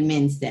think we need a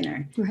men's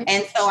center. Right.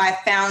 And so I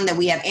found that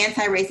we have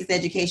anti-racist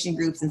education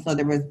groups. And so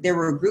there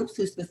were groups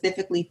who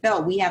specifically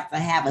felt we have to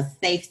have a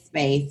safe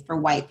space for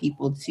white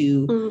people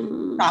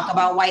to talk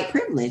about white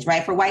privilege,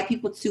 right? For white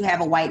people to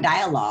have a white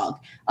dialogue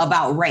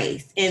about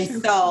race.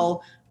 And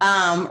so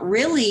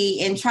really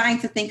in trying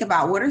to think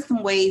about what are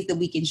some ways that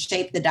we can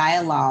shape the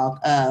dialogue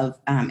of,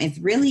 it's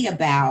really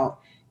about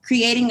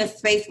creating a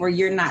space where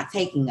you're not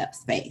taking up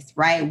space,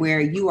 right?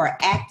 Where you are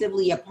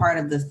actively a part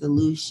of the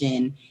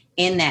solution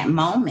in that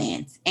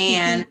moment.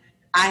 And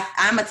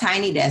I'm a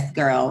tiny desk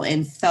girl.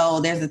 And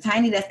so there's a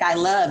tiny desk I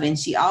love. And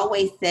she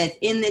always says,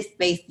 in this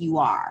space, you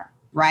are,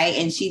 right?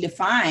 And she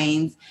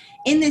defines,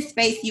 in this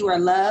space, you are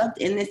loved.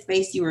 In this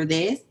space, you are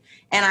this.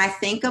 And I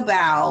think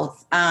about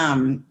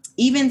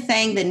even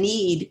saying the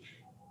need,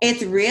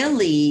 it's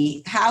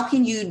really, how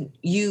can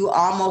you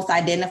almost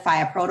identify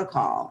a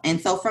protocol?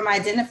 And so from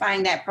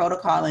identifying that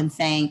protocol and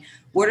saying,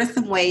 what are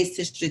some ways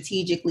to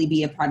strategically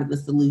be a part of the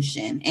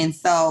solution? And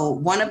so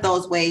one of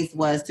those ways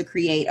was to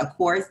create a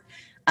course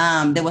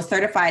that was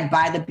certified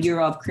by the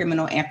Bureau of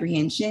Criminal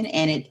Apprehension,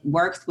 and it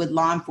works with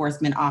law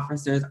enforcement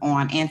officers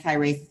on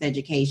anti-racist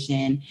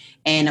education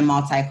and a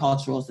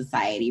multicultural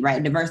society,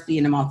 right? Diversity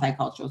in a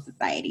multicultural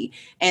society.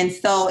 And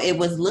so it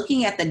was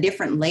looking at the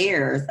different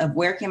layers of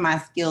where can my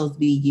skills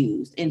be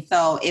used. And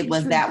so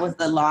that was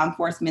the law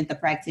enforcement, the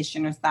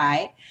practitioner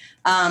side,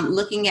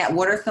 looking at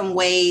what are some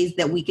ways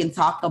that we can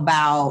talk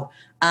about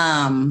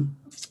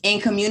in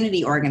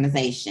community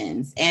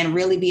organizations and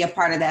really be a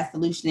part of that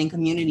solution in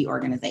community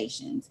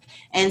organizations.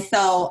 And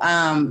so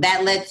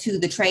that led to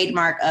the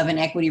trademark of an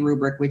equity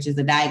rubric, which is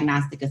a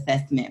diagnostic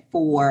assessment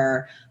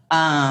for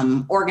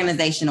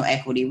organizational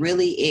equity.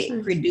 Really,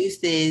 it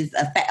produces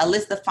a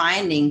list of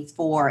findings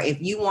for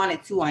if you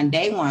wanted to on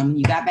day one, when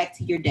you got back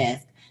to your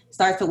desk,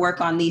 start to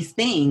work on these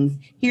things.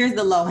 Here's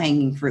the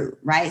low-hanging fruit,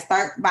 right?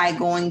 Start by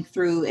going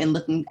through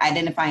and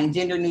identifying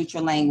gender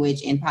neutral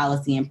language in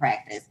policy and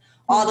practice.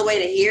 All the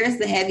way to here's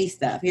the heavy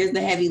stuff. Here's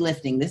the heavy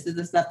lifting. This is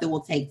the stuff that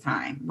will take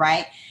time,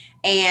 right?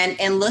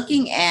 And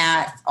looking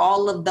at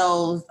all of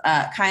those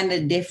kind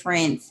of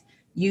different,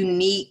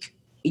 unique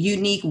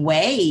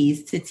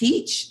ways to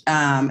teach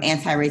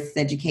anti-racist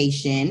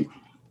education,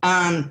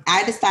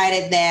 I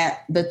decided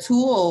that the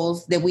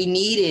tools that we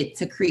needed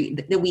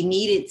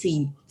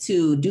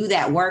to do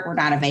that work were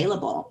not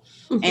available.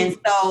 And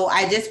so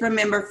I just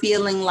remember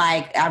feeling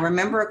like, I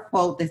remember a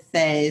quote that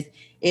says,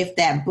 if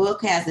that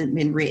book hasn't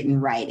been written,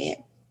 write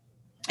it.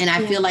 And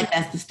I feel like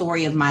that's the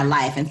story of my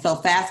life. And so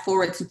fast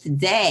forward to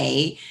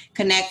today,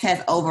 Connect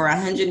has over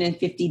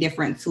 150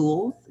 different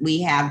tools.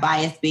 We have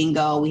bias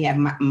bingo, we have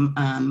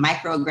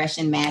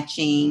microaggression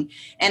matching.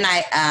 And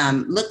I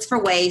looked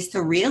for ways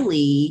to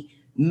really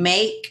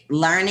make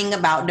learning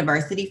about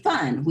diversity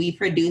fun. We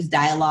produce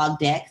dialogue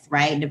decks,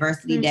 right?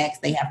 Diversity decks,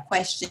 they have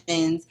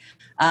questions.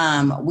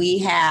 We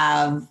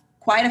have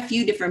quite a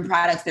few different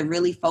products that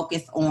really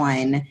focus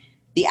on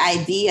the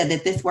idea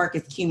that this work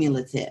is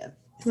cumulative.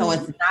 So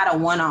it's not a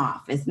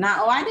one-off. It's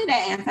not, I did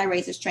that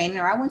anti-racist training,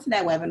 or I went to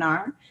that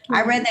webinar.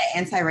 I read that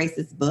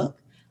anti-racist book.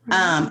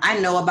 I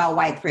know about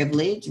white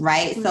privilege,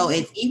 right? So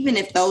it's, even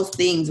if those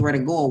things were to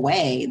go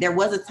away, there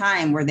was a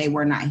time where they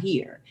were not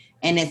here.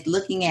 And it's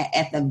looking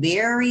at the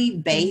very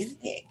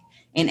basic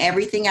in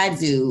everything I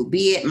do,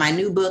 be it my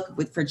new book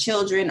for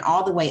children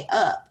all the way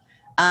up.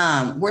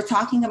 We're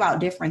talking about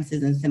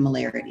differences and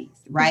similarities,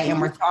 right? And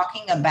we're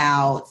talking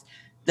about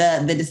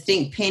the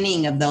distinct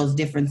pinning of those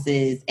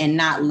differences and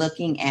not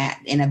looking at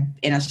in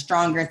a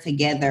stronger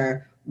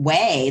together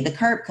way, the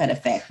curb cut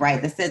effect,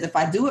 right? That says if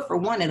I do it for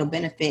one, it'll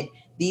benefit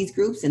these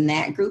groups and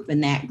that group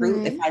and that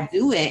group. If I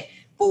do it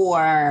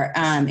for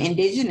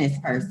Indigenous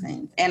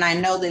persons, and I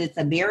know that it's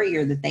a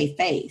barrier that they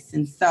face.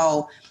 And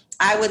so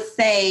I would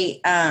say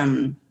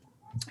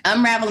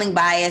unraveling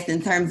bias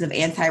in terms of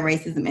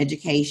anti-racism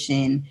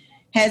education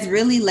has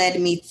really led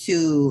me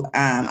to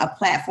a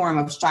platform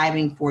of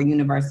striving for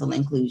universal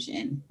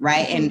inclusion,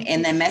 right?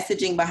 And the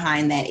messaging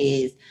behind that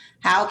is,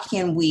 how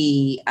can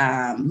we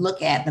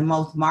look at the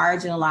most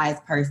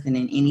marginalized person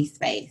in any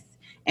space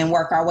and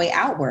work our way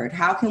outward?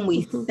 How can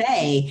we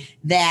say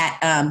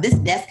that this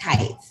desk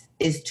height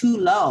is too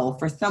low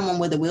for someone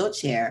with a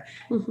wheelchair,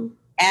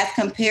 as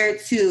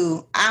compared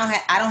to,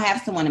 I don't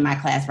have someone in my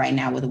class right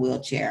now with a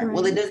wheelchair.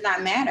 Well, it does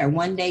not matter.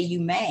 One day you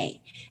may.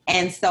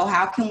 And so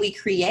how can we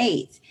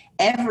create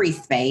every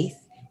space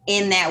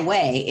in that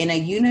way, in a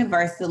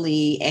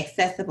universally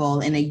accessible,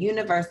 in a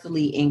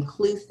universally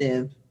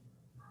inclusive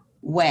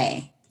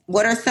way?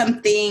 What are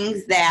some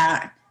things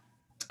that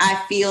I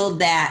feel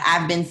that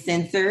I've been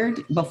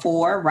censored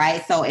before,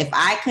 right? So if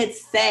I could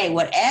say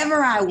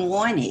whatever I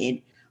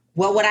wanted,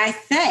 what would I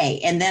say?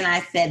 And then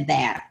I said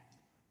that.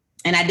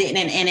 And I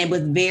didn't, and it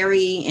was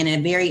in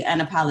a very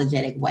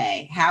unapologetic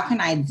way. How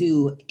can I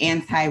do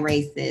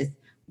anti-racist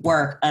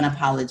work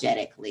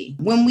unapologetically.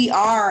 When we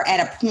are at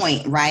a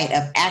point, right,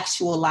 of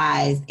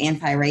actualized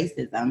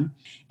anti-racism,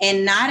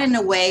 and not in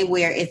a way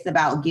where it's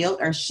about guilt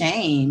or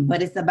shame,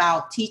 but it's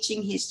about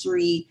teaching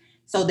history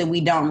so that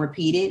we don't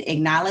repeat it,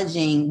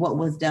 acknowledging what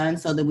was done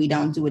so that we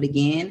don't do it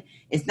again.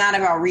 It's not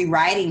about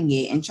rewriting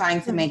it and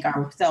trying to make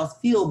ourselves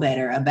feel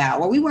better about,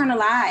 well, we weren't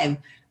alive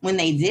when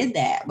they did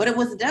that, but it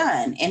was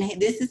done. And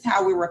this is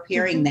how we're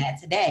repairing that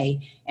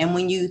today. And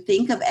when you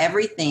think of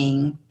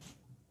everything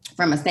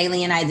from a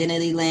salient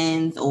identity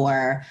lens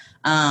or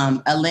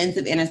a lens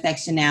of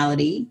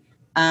intersectionality,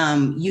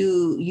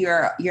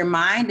 your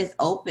mind is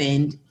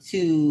opened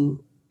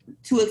to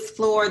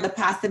explore the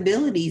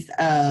possibilities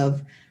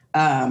of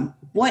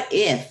what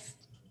if,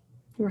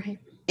 right?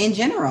 In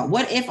general,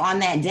 what if on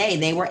that day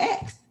they were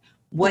X?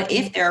 What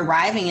if they're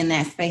arriving in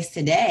that space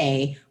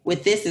today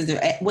with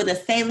with a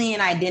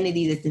salient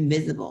identity that's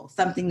invisible,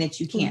 something that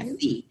you can't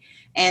see?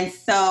 And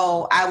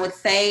so I would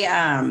say,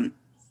 I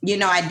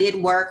did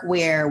work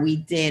where we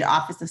did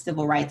Office of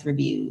Civil Rights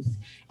reviews,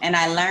 and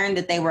I learned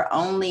that they were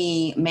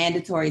only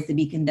mandatory to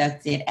be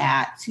conducted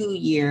at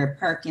 2-year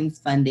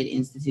Perkins-funded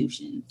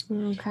institutions.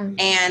 Okay.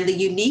 And the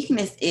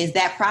uniqueness is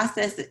that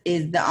process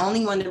is the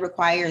only one that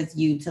requires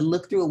you to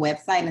look through a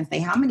website and say,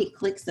 how many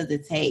clicks does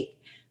it take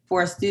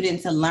for a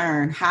student to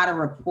learn how to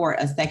report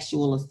a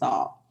sexual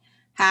assault?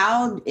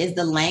 How is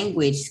the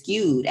language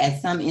skewed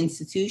at some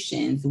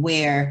institutions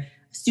where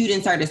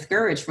students are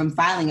discouraged from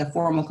filing a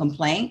formal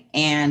complaint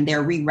and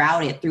they're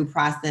rerouted through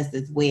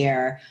processes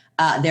where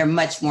they're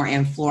much more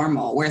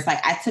informal, where it's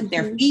like, I took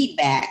their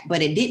feedback,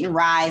 but it didn't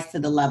rise to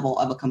the level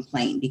of a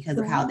complaint because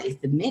of how they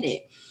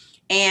submitted.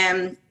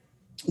 And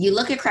you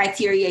look at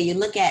criteria, you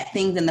look at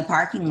things in the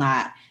parking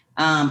lot,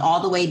 all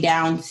the way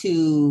down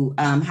to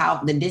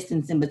how the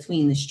distance in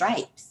between the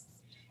stripes.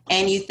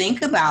 And you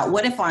think about,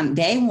 what if on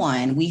day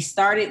one, we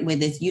started with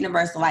this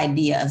universal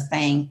idea of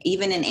saying,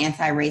 even in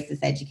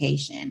anti-racist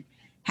education,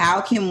 how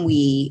can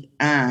we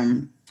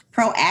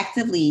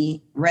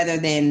proactively rather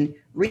than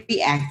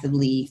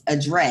reactively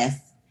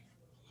address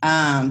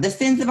the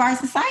sins of our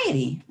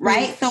society,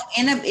 right? So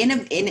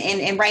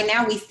and right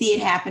now we see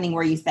it happening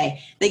where you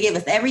say they give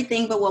us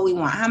everything but what we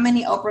want. How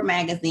many Oprah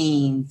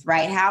magazines,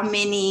 right? How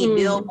many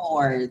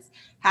billboards?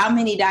 How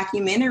many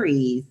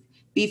documentaries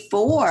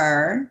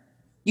before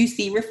you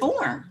see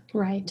reform?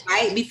 Right.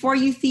 Before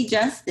you see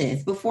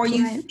justice, before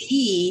you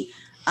see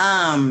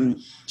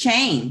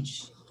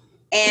change.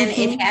 And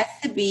it has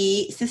to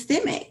be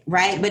systemic,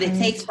 right? But it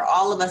takes for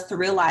all of us to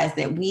realize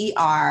that we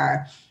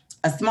are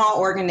a small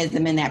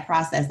organism in that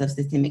process of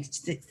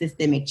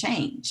systemic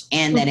change.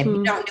 And that if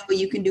you don't do what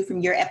you can do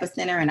from your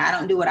epicenter and I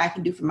don't do what I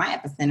can do from my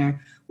epicenter,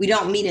 we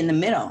don't meet in the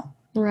middle.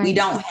 Right. We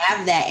don't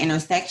have that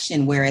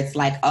intersection where it's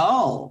like,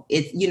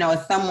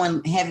 it's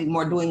someone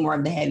doing more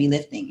of the heavy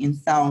lifting. And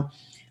so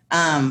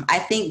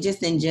I think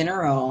just in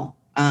general,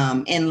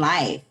 in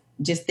life,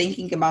 just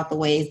thinking about the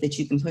ways that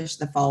you can push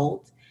the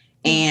fold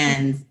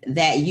and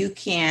that you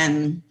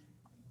can,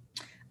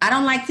 I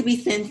don't like to be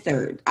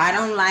censored. I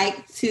don't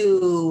like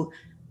to,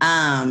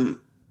 I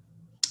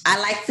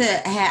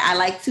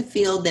like to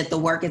feel that the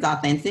work is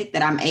authentic,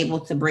 that I'm able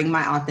to bring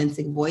my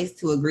authentic voice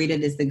to agree to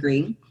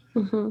disagree.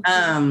 But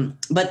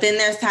then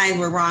there's times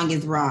where wrong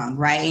is wrong,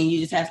 right? And you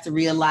just have to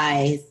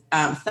realize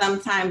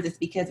sometimes it's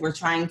because we're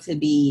trying to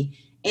be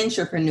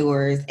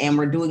entrepreneurs and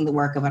we're doing the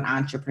work of an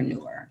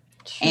entrepreneur.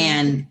 Sure.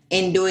 And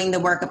in doing the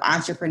work of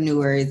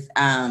entrepreneurs,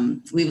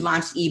 we've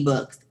launched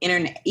ebooks,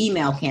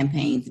 email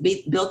campaigns,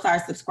 built our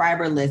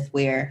subscriber list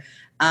where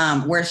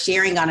we're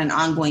sharing on an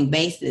ongoing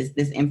basis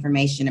this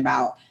information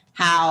about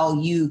how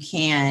you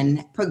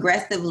can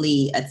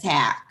progressively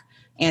attack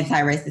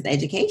anti-racist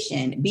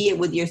education, be it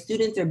with your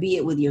students or be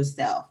it with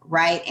yourself,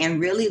 right? And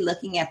really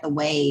looking at the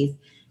ways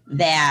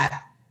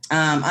that,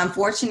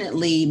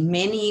 unfortunately,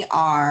 many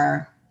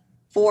are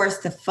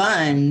forced to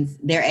fund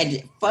their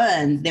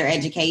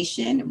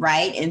education,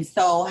 right? And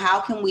so how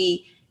can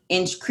we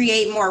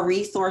create more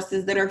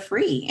resources that are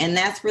free? And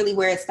that's really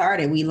where it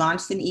started. We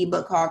launched an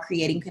ebook called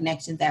Creating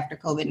Connections After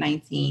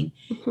COVID-19.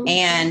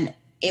 And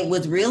it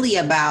was really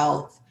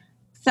about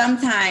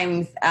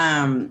sometimes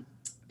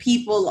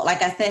people,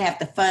 like I said, have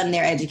to fund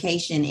their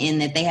education in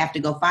that they have to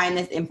go find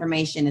this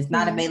information. It's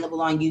not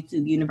available on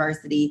YouTube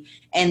University.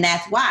 And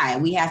that's why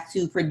we have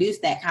to produce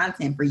that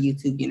content for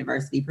YouTube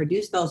University,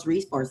 produce those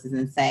resources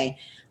and say,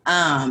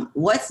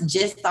 what's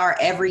just our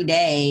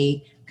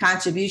everyday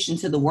contribution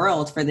to the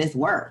world for this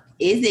work?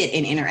 Is it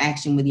an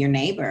interaction with your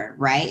neighbor,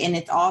 right? And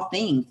it's all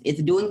things.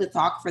 It's doing the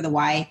talk for the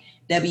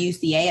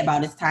YWCA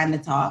about it's time to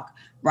talk,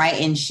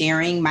 right? And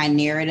sharing my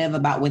narrative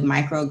about with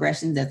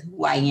microaggressions as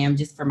who I am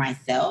just for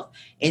myself.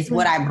 It's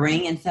what I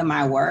bring into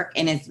my work.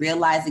 And it's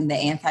realizing that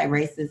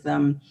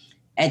anti-racism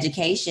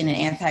education and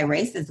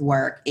anti-racist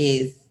work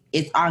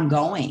it's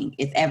ongoing.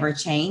 It's ever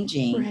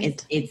changing.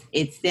 Right.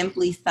 It's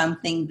simply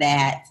something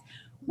that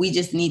we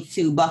just need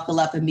to buckle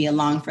up and be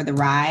along for the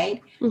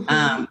ride.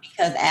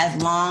 Because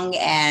as long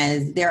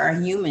as there are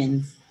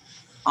humans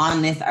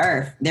on this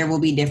earth, there will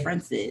be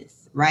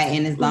differences, right?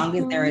 And as long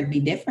as there would be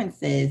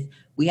differences,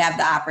 we have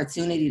the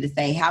opportunity to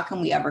say, how can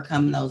we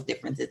overcome those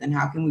differences and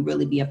how can we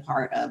really be a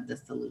part of the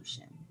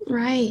solution?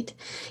 Right.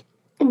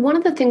 One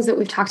of the things that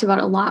we've talked about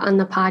a lot on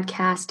the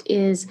podcast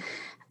is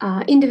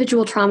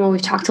individual trauma.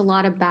 We've talked a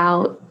lot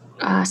about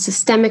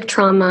systemic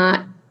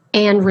trauma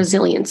and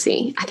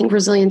resiliency. I think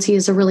resiliency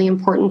is a really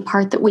important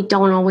part that we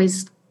don't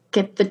always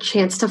get the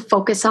chance to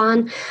focus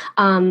on.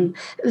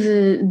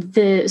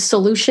 The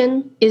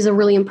solution is a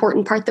really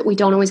important part that we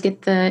don't always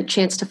get the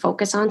chance to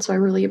focus on. So I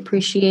really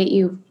appreciate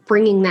you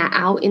bringing that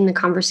out in the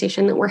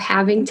conversation that we're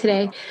having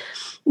today.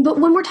 But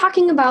when we're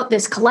talking about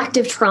this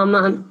collective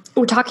trauma,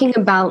 we're talking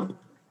about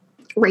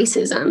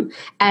racism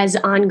as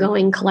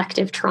ongoing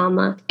collective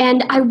trauma.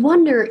 And I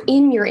wonder,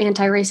 in your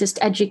anti-racist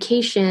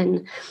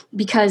education,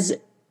 because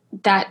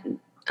that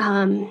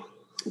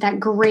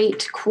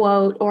great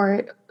quote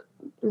or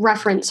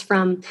reference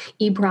from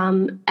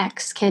Ibram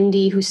X.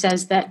 Kendi, who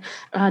says that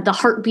the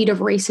heartbeat of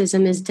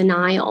racism is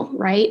denial,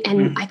 right?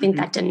 And I think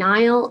that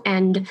denial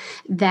and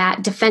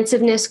that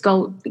defensiveness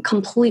go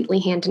completely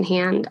hand in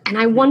hand. And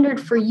I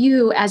wondered, for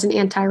you as an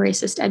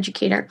anti-racist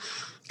educator,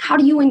 how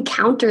do you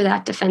encounter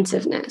that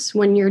defensiveness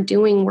when you're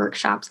doing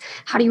workshops?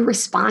 How do you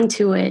respond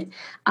to it?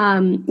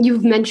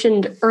 You've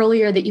mentioned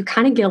earlier that you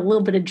kind of get a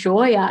little bit of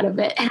joy out of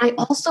it. And I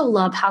also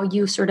love how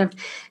you sort of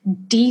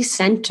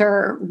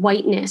decenter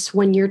whiteness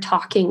when you're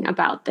talking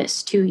about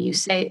this too. You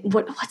say,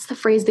 what's the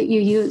phrase that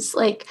you use?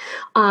 Like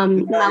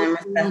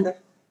Melanin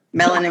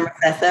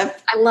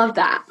recessive. I love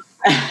that.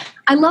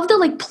 I love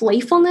the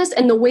playfulness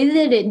and the way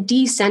that it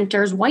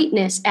decenters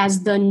whiteness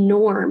as the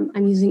norm.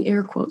 I'm using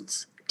air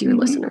quotes. Dear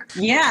listener.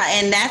 Yeah,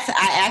 and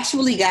I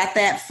actually got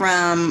that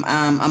from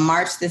a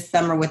march this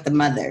summer with the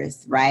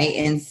mothers, right?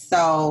 And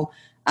so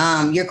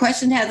your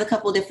question has a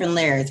couple different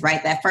layers,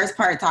 right? That first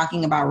part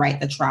talking about,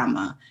 the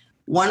trauma.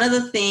 One of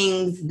the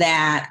things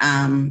that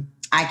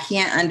I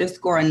can't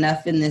underscore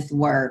enough in this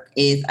work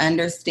is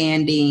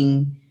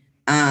understanding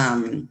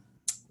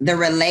the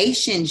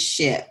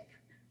relationship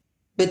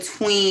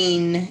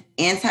between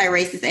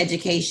anti-racist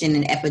education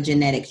and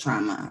epigenetic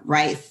trauma,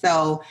 right?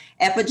 So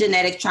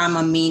epigenetic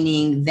trauma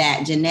meaning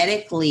that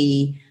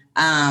genetically,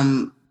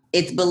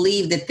 it's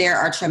believed that there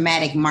are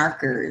traumatic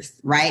markers,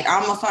 right?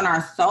 Almost on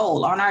our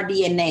soul, on our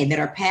DNA that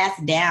are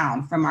passed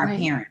down from our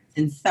parents.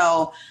 And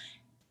so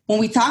when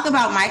we talk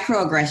about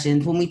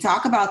microaggressions, when we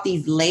talk about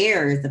these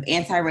layers of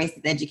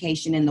anti-racist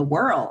education in the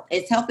world,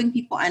 it's helping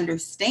people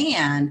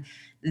understand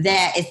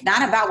that it's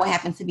not about what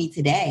happened to me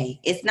today.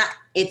 It's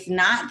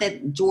not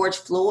that George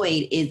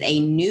Floyd is a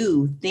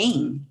new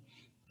thing.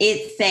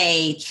 It's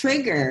a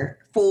trigger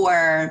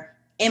for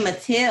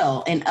Emmett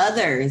Till and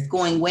others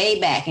going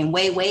way back and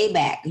way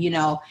back,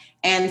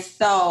 And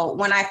so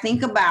when I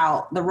think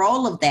about the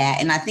role of that,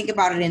 and I think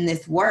about it in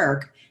this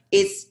work,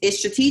 it's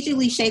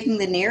strategically shaping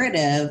the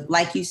narrative,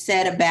 like you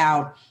said,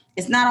 about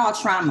it's not all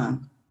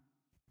trauma,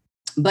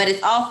 but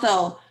it's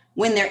also,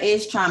 when there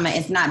is trauma,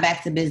 it's not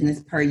back to business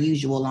per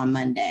usual on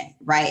Monday,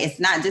 right? It's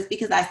not just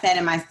because I sat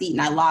in my seat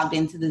and I logged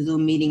into the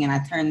Zoom meeting and I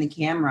turned the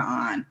camera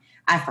on.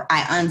 I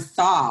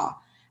unsaw,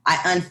 I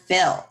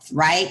unfelt,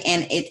 right?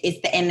 And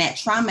and that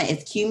trauma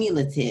is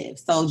cumulative.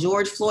 So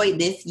George Floyd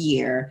this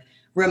year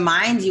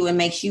reminds you and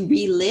makes you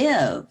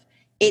relive.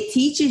 It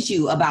teaches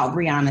you about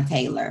Briana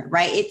Taylor,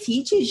 right? It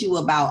teaches you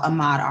about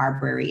Ahmaud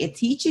Arbery. It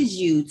teaches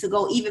you to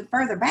go even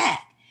further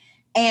back.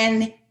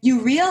 And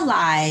you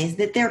realize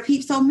that there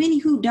are so many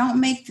who don't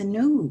make the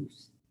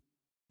news.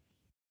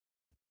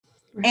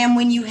 Right. And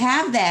when you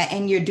have that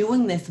and you're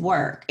doing this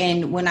work,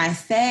 and when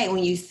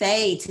you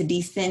say to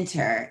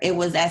decenter, it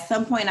was at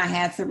some point I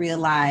had to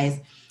realize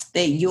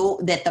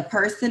that the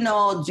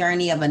personal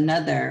journey of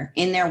another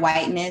in their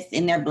whiteness,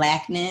 in their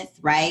blackness,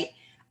 right,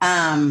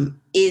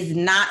 is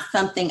not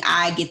something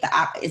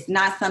it's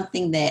not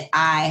something that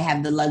I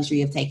have the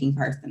luxury of taking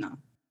personal.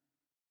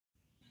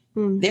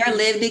 Their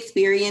lived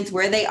experience,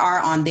 where they are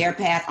on their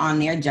path, on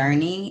their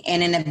journey,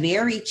 and in a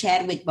very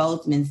Chadwick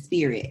Boseman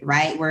spirit,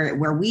 right?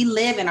 Where we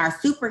live in our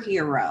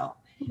superhero.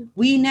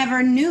 We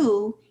never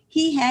knew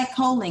he had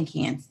colon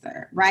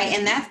cancer, right?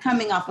 And that's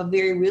coming off a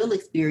very real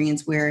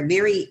experience where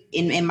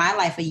in my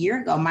life a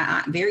year ago, my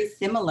aunt, very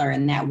similar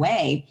in that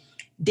way,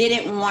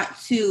 didn't want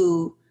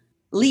to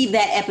leave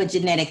that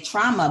epigenetic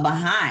trauma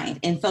behind.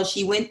 And so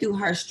she went through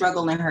her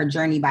struggle and her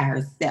journey by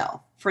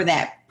herself for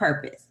that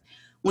purpose.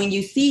 When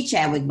you see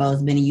Chadwick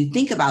Boseman and you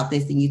think about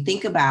this and you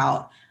think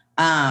about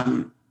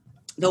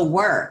the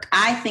work,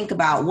 I think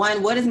about,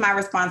 one, what is my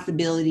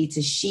responsibility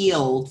to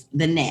shield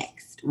the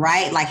next,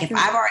 right? Like if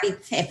I've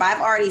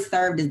already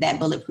served as that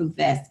bulletproof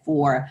vest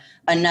for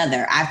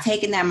another, I've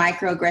taken that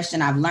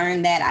microaggression, I've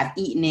learned that, I've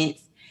eaten it.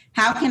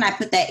 How can I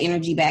put that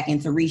energy back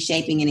into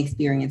reshaping an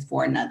experience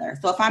for another?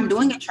 So if I'm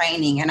doing a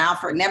training, and I'll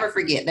never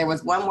forget, there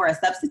was one where a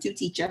substitute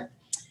teacher,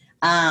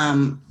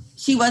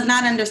 she was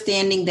not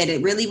understanding that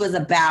it really was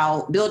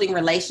about building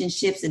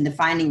relationships and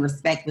defining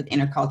respect with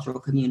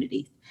intercultural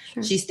communities.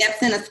 Sure. She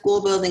steps in a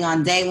school building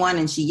on day one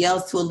and she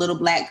yells to a little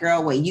Black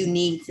girl what you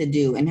need to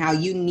do and how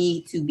you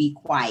need to be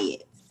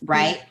quiet,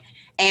 right?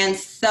 Mm-hmm. And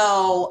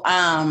so,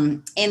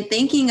 in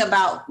thinking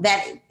about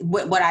that,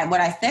 what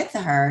I said to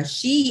her,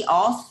 she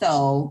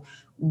also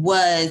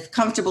was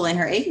comfortable in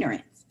her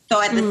ignorance.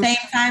 So at the same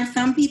time,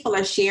 some people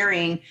are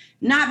sharing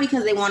not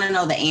because they want to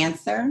know the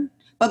answer,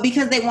 but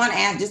because they want to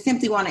ask, just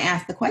simply want to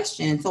ask the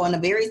question. And so in a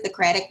very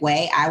Socratic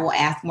way, I will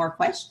ask more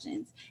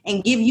questions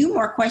and give you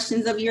more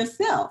questions of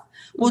yourself.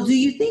 Well, do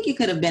you think it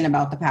could have been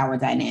about the power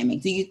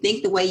dynamic? Do you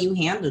think the way you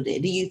handled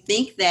it? Do you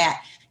think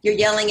that you're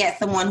yelling at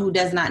someone who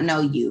does not know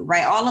you,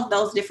 right? All of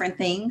those different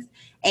things.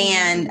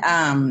 And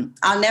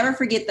I'll never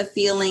forget the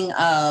feeling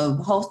of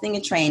hosting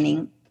a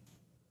training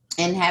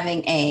and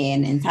having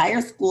an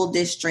entire school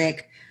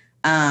district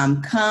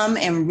come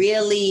and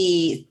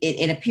really,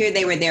 it appeared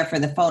they were there for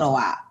the photo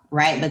op,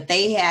 right? But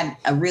they had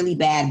a really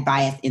bad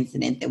bias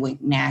incident that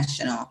went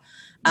national.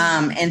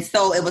 And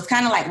so it was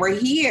kind of like, we're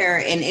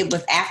here, and it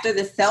was after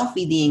the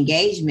selfie, the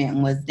engagement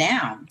was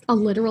down. A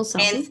literal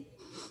selfie? And,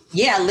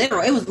 yeah,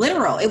 literal. It was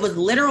literal. It was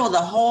literal.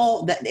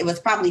 It was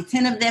probably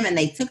 10 of them, and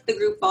they took the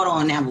group photo,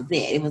 and that was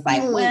it. It was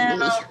like,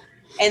 well,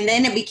 and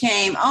then it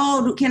became,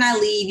 oh, can I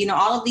leave? You know,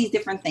 all of these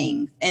different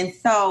things. And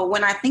so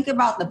when I think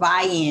about the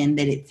buy-in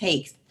that it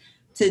takes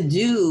to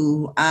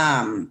do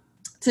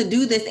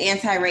this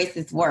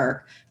anti-racist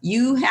work,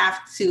 you have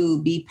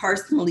to be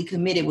personally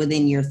committed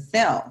within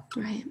yourself.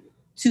 Right.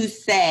 To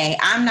say,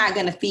 I'm not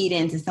going to feed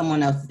into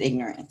someone else's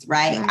ignorance,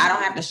 right? I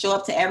don't have to show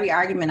up to every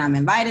argument I'm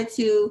invited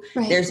to.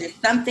 Right. There's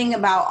just something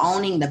about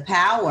owning the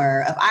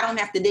power of, I don't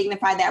have to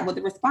dignify that with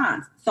a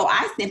response. So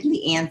I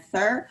simply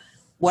answer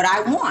what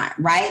I want,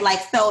 right? Like,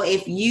 so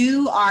if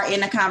you are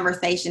in a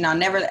conversation, I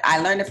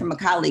learned it from a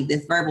colleague,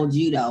 this verbal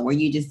judo, where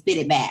you just spit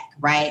it back,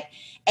 right?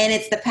 And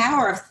it's the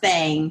power of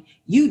saying,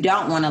 you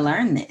don't want to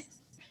learn this.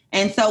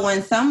 And so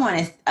when someone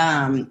is,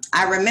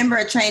 I remember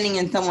a training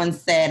and someone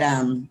said,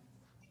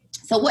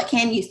 so what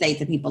can you say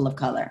to people of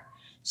color?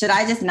 Should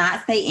I just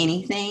not say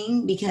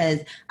anything? Because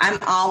I'm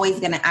always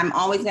gonna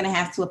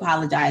have to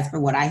apologize for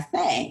what I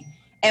say.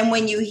 And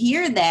when you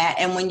hear that,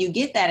 and when you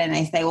get that, and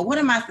they say, well, what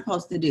am I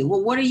supposed to do?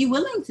 Well, what are you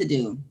willing to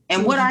do?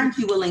 And what aren't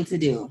you willing to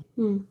do?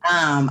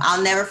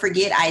 I'll never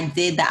forget, I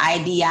did the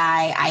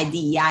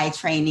IDEI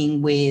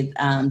training with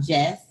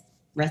Jess.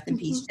 Rest in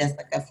peace,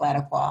 Jessica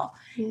Flatterquall.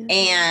 Yeah.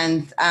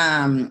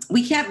 And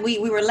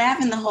we were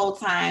laughing the whole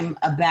time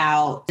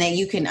about that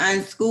you can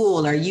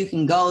unschool, or you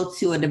can go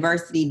to a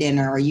diversity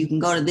dinner, or you can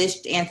go to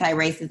this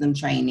anti-racism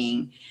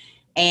training,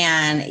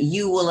 and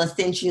you will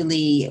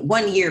essentially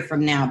 1 year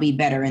from now be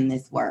better in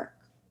this work.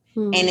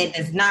 And it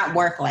does not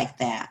work like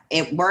that.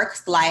 It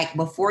works like,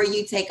 before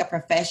you take a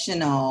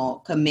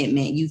professional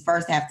commitment, you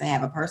first have to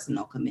have a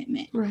personal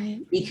commitment. Right.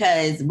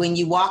 Because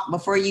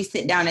before you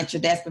sit down at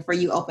your desk, before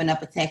you open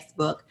up a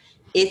textbook,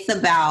 it's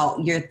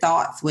about your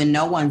thoughts when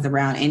no one's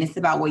around. And it's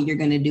about what you're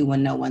going to do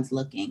when no one's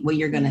looking, what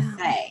you're going to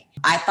say.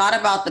 I thought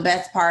about the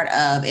best part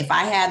of, if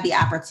I had the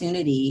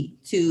opportunity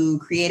to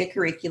create a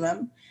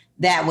curriculum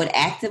that would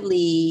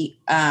actively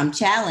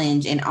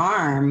challenge and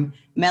arm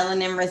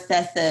melanin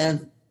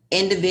recessive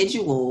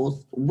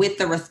individuals with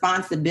the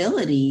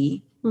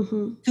responsibility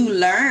to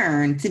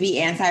learn to be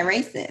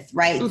anti-racist,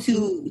 right?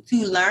 To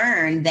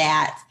learn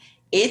that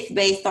it's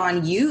based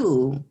on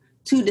you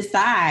to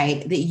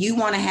decide that you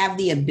want to have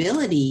the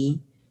ability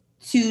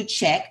to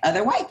check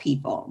other white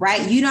people,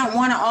 right? You don't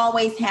want to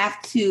always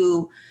have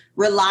to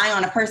rely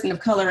on a person of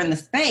color in the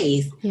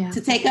space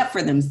to take up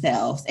for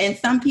themselves. And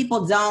some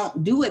people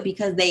don't do it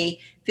because they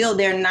feel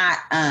they're not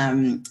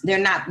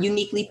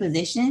uniquely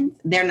positioned.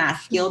 They're not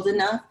skilled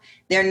enough.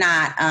 They're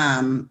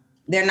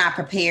not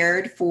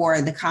prepared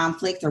for the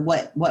conflict or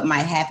what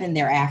might happen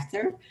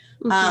thereafter.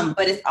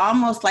 But it's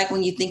almost like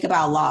when you think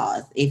about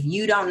laws, if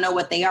you don't know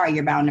what they are,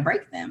 you're bound to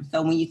break them.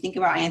 So when you think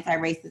about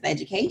anti-racist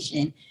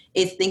education,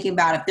 it's thinking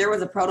about, if there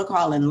was a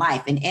protocol in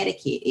life, an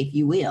etiquette, if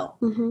you will,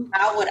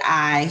 how would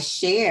I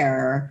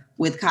share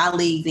with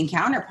colleagues and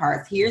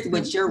counterparts, here's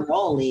what your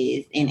role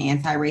is in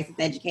anti-racist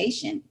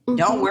education.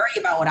 Don't worry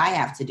about what I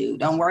have to do.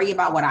 Don't worry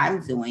about what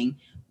I'm doing.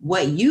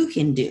 What you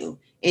can do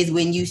is,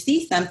 when you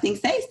see something,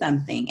 say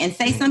something, and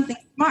say something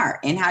smart.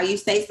 And how you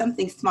say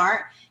something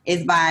smart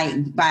is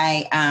by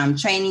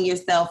training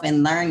yourself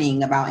and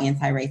learning about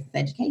anti-racist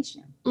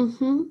education.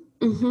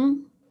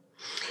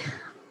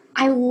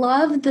 I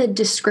love the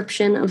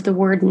description of the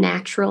word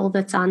natural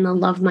that's on the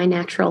Love My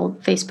Natural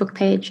Facebook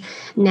page.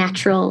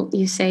 Natural,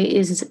 you say,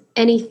 is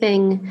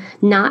anything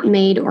not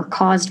made or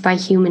caused by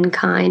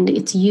humankind.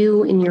 It's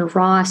you in your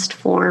rawest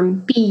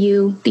form. Be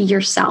you, be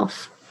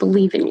yourself.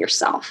 Believe in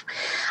yourself.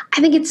 I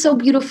think it's so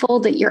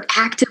beautiful that you're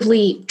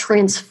actively,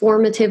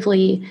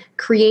 transformatively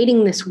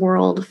creating this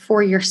world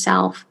for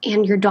yourself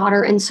and your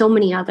daughter and so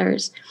many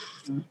others.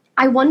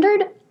 I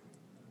wondered,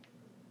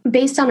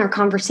 based on our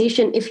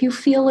conversation, if you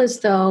feel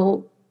as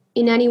though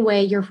in any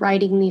way you're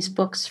writing these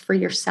books for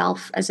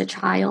yourself as a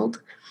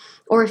child,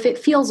 or if it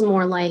feels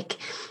more like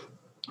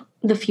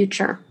the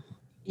future.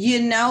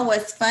 You know,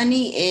 what's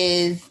funny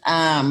is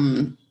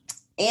in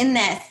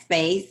that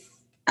space,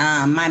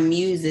 my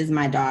muse is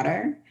my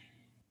daughter.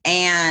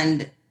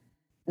 And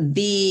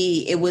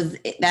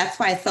that's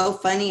why it's so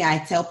funny. I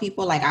tell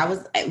people, like,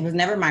 it was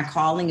never my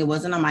calling. It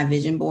wasn't on my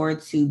vision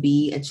board to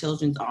be a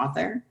children's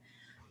author.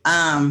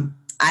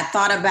 I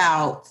thought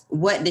about,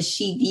 what does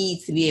she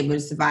need to be able to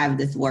survive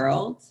this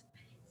world?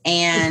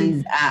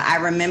 And I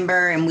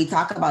remember, and we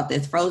talk about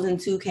this, Frozen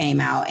 2 came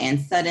out, and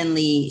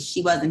suddenly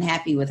she wasn't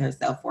happy with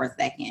herself for a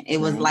second. It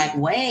was like,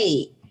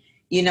 wait,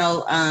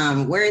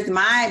 where's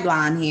my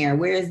blonde hair?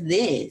 Where's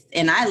this?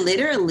 And I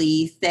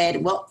literally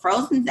said, well,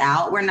 Frozen's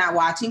out. We're not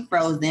watching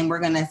Frozen. We're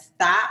going to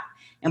stop,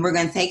 and we're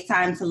going to take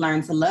time to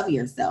learn to love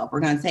yourself. We're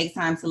going to take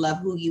time to love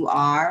who you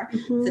are,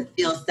 to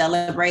feel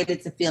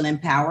celebrated, to feel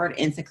empowered,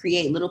 and to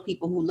create little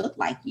people who look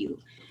like you.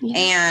 Yeah.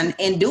 And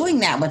in doing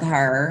that with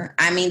her,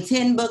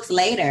 10 books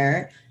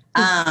later,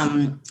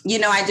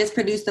 I just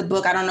produced a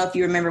book. I don't know if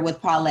you remember,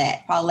 with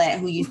Paulette,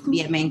 who used to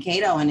be at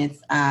Mankato, and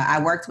it's I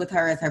worked with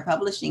her as her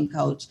publishing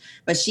coach,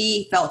 but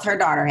she felt her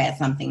daughter had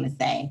something to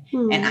say.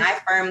 And I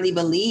firmly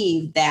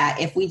believe that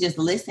if we just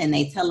listen,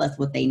 they tell us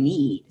what they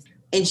need.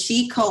 And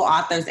she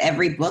co-authors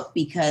every book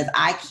because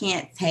I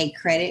can't take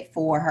credit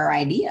for her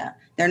idea.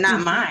 They're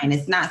not mine.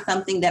 It's not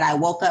something that I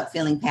woke up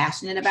feeling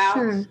passionate about.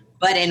 Sure.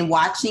 But in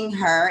watching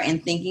her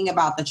and thinking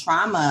about the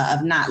trauma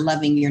of not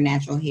loving your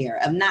natural hair,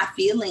 of not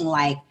feeling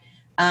like,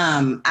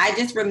 I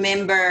just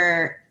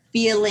remember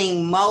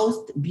feeling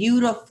most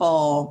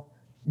beautiful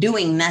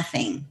doing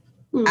nothing.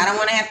 I don't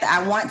want to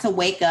I want to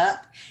wake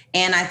up,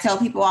 and I tell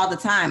people all the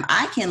time,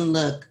 I can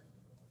look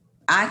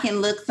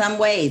some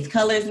ways,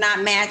 colors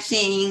not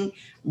matching,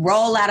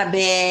 roll out of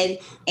bed,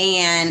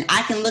 and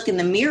I can look in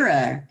the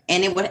mirror,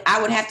 and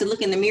I would have to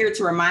look in the mirror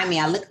to remind me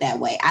I look that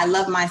way. I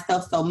love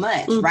myself so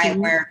much, right?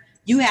 Where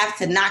you have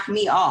to knock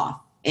me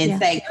off and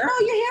say,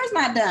 girl, your hair's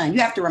not done.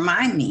 You have to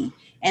remind me.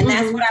 And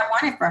that's what I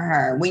wanted for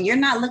her. When you're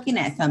not looking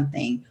at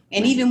something,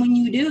 and even when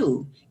you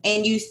do,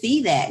 and you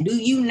see that, do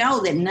you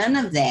know that none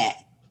of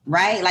that,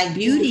 right? Like,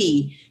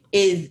 beauty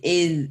is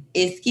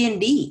skin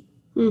deep,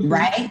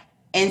 right?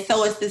 And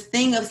so it's this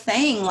thing of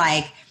saying,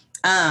 like,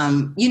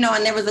 and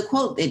there was a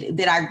quote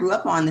that I grew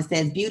up on that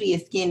says, beauty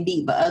is skin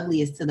deep, but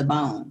ugly is to the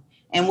bone.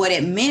 And what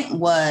it meant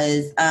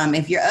was,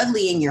 if you're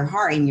ugly in your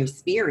heart and your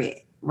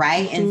spirit,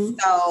 right? And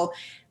so,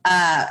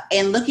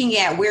 and looking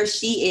at where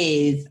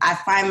she is, I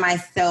find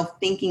myself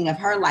thinking of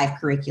her life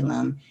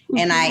curriculum,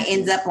 and I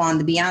end up on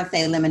the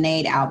Beyonce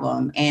Lemonade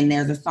album, and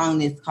there's a song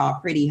that's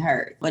called Pretty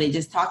Hurt, but it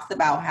just talks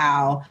about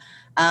how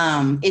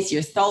it's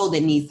your soul that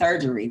needs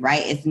surgery,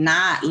 right? It's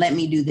not, let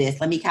me do this,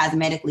 let me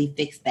cosmetically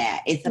fix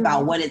that. It's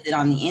about what is it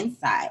on the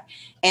inside.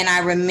 And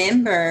I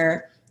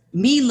remember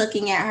me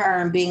looking at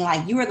her and being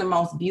like, you are the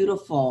most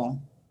beautiful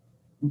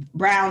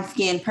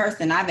brown-skinned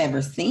person I've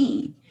ever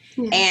seen.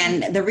 Yeah.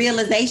 And the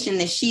realization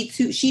that she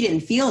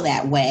didn't feel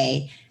that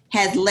way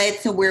has led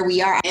to where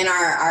we are. And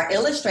our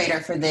illustrator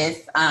for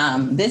this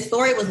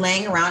story was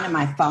laying around in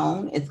my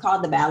phone. It's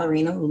called The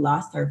Ballerina Who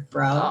Lost Her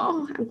Fro.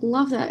 Oh, I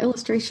love that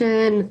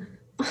illustration.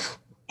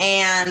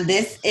 And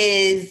this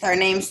is, her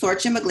name's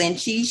Sorcha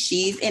McGlinchey.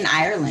 She's in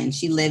Ireland.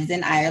 She lives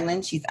in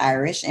Ireland. She's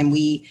Irish. And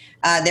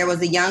there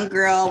was a young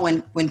girl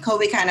when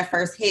COVID kind of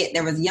first hit,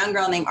 there was a young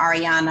girl named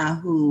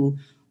Ariana who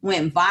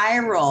went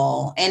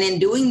viral. And in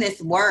doing this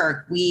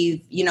work,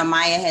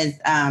 Maya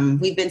has,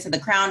 we've been to the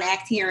Crown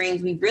Act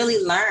hearings. We've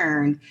really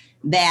learned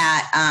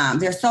that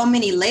there's so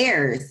many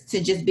layers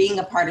to just being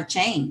a part of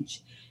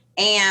change.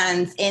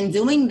 And in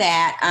doing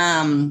that,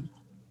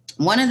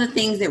 one of the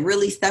things that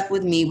really stuck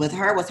with me with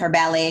her was her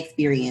ballet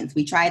experience.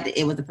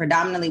 It was a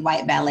predominantly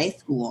white ballet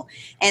school.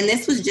 And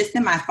this was just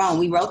in my phone.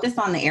 We wrote this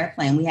on the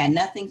airplane. We had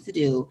nothing to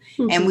do.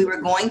 And we were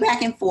going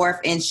back and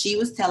forth, and she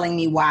was telling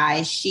me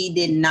why she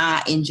did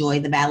not enjoy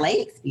the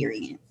ballet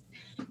experience.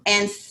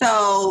 And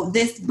so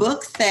this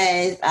book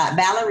says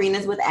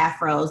Ballerinas with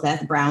Afros,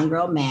 that's Brown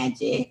Girl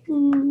Magic.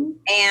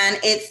 And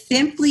it's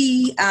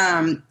simply,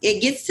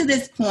 it gets to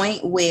this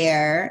point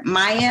where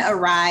Maya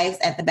arrives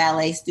at the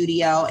ballet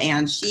studio,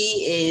 and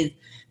she is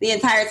the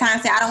entire time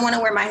saying, I don't want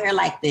to wear my hair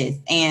like this.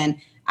 And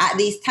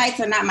these tights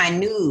are not my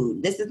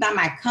nude. This is not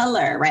my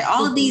color, right?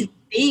 All of these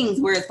things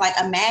where it's like,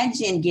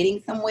 imagine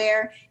getting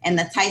somewhere and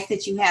the tights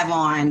that you have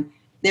on,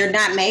 they're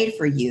not made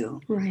for you.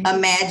 Right.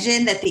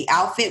 Imagine that the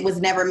outfit was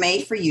never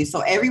made for you.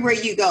 So everywhere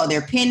you go,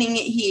 they're pinning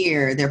it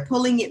here, they're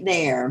pulling it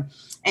there.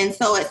 And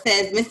so it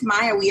says, Miss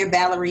Maya, we are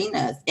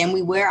ballerinas, and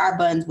we wear our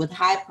buns with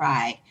high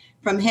pride.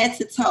 From head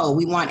to toe,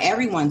 we want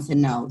everyone to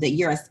know that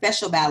you're a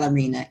special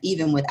ballerina,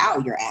 even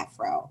without your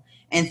afro.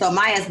 And so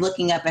Maya's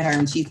looking up at her,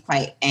 and she's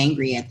quite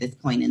angry at this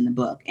point in the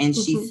book. And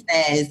she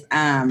says,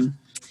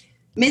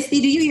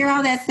 Misty, do you hear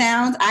how that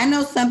sounds? I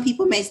know some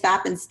people may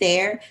stop and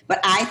stare,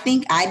 but I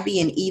think I'd be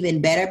an even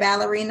better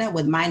ballerina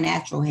with my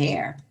natural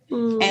hair.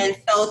 And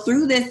so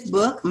through this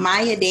book,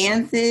 Maya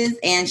dances,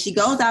 and she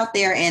goes out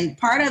there, and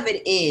part of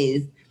it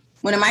is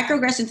when a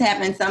microaggressions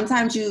happen,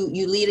 sometimes you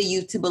lead a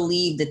youth to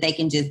believe that they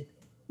can just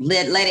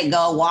let it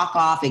go, walk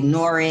off,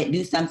 ignore it,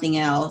 do something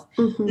else.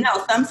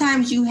 No,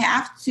 sometimes you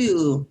have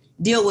to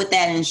deal with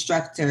that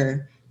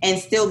instructor and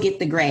still get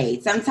the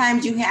grade.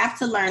 Sometimes you have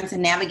to learn to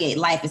navigate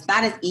life. It's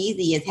not as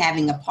easy as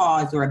having a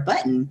pause or a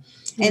button.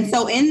 And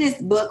so in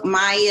this book,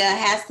 Maya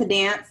has to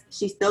dance.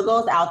 She still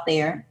goes out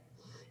there.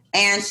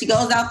 And she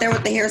goes out there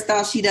with the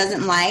hairstyle she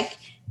doesn't like.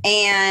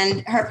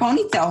 And her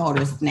ponytail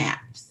holder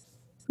snaps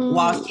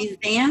while she's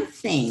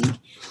dancing.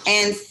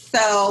 And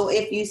so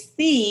if you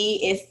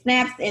see, it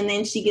snaps and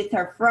then she gets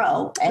her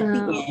fro at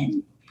the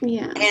end.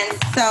 Yeah.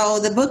 And so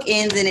the book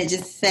ends and it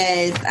just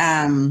says,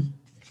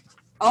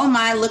 oh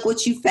my, look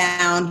what you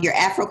found. Your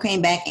afro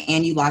came back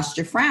and you lost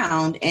your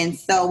frown. And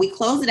so we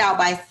close it out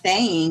by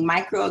saying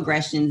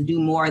microaggressions do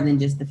more than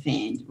just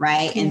offend,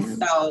 right? Yeah. And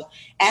so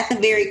at the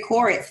very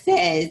core, it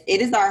says,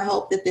 it is our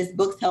hope that this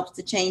book helps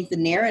to change the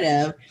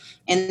narrative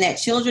and that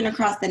children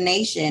across the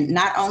nation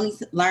not only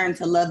learn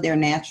to love their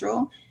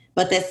natural,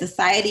 but that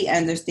society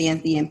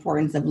understands the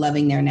importance of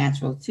loving their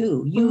natural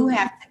too. You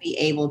have to be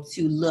able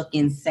to look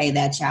and say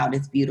that child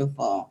is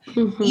beautiful,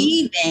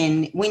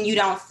 even when you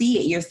don't see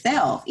it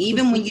yourself,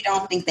 even when you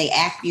don't think they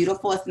act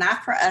beautiful. It's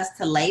not for us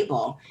to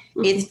label.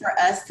 It's for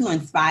us to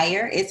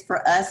inspire. It's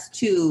for us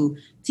to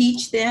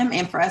teach them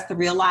and for us to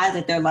realize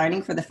that they're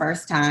learning for the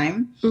first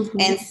time.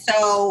 And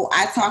so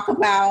I talk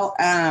about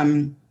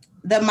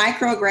the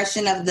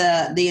microaggression of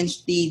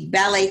the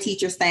ballet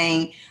teacher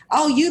saying,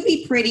 oh, you'd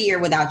be prettier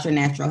without your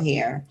natural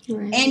hair.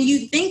 Right. And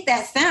you think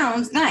that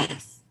sounds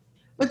nice.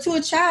 But to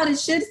a child, it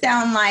should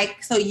sound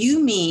like, so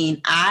you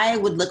mean I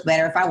would look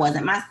better if I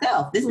wasn't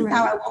myself. This is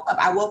how I woke up.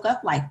 I woke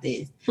up like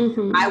this.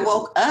 I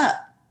woke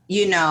up,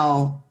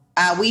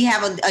 we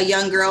have a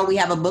young girl. We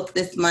have a book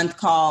this month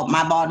called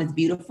My Bald is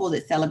Beautiful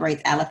that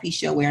celebrates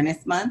Alopecia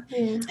Awareness Month.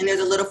 And there's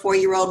a little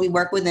 4-year-old we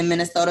work with in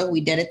Minnesota who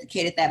we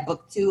dedicated that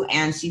book to.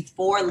 And she's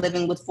 4,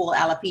 living with full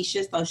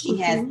alopecia. So she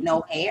has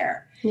no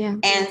hair. Yeah.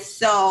 And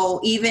so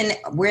even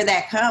where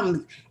that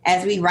comes,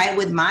 as we write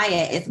with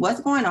Maya, it's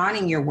what's going on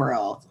in your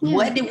world. Yeah.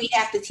 What did we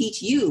have to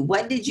teach you?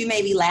 What did you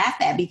maybe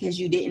laugh at because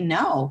you didn't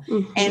know?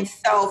 And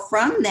so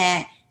from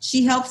that,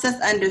 she helps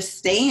us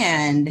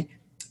understand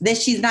that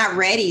she's not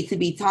ready to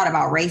be taught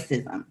about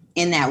racism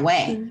in that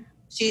way.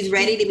 She's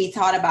ready to be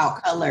taught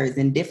about colors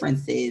and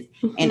differences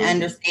and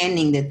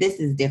understanding that this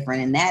is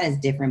different and that is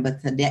different,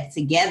 but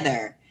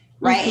together,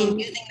 right? And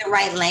using the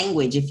right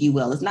language, if you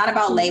will. It's not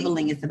about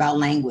labeling, it's about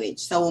language.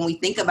 So when we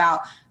think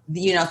about,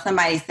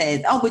 somebody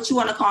says, oh, but you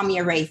want to call me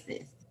a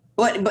racist.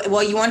 But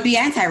you want to be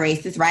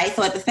anti-racist, right?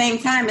 So at the same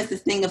time, it's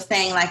this thing of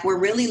saying, like, we're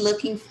really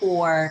looking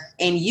for,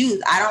 in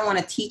youth, I don't want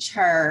to teach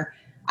her,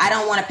 I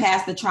don't want to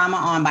pass the trauma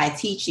on by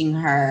teaching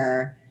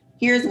her,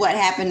 here's what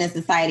happened in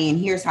society and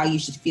here's how you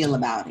should feel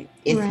about it.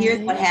 It's here's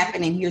what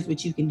happened and here's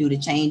what you can do to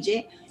change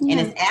it. And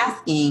it's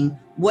asking,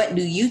 what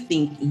do you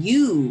think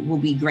you will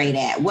be great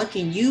at? What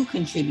can you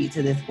contribute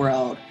to this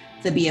world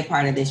to be a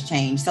part of this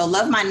change? So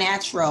Love My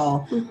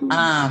Natural,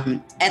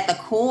 at the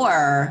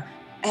core,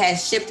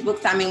 has shipped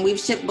books. I mean, we've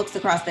shipped books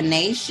across the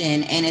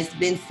nation, and it's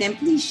been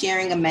simply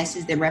sharing a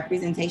message that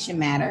representation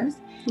matters,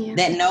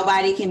 that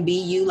nobody can be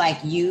you like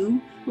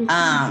you.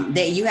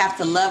 That you have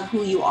to love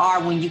who you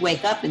are when you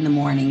wake up in the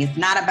morning. It's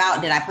not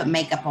about, did I put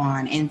makeup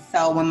on? And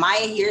so when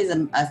Maya hears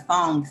a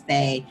song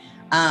say,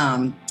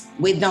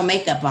 with no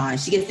makeup on,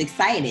 she gets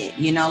excited,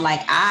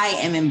 like I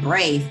am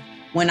embraced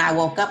when I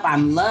woke up,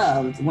 I'm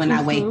loved when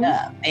I wake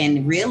up.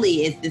 And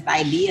really it's this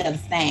idea of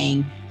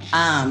saying,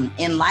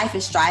 in life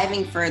is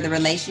striving for the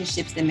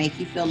relationships that make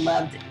you feel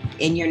loved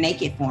in your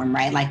naked form,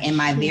 right? Like in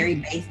my very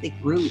basic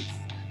roots,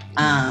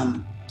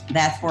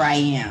 that's where I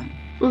am.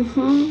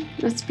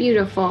 That's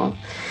beautiful.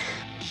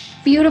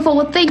 Beautiful.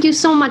 Well, thank you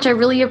so much. I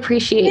really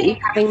appreciate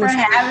you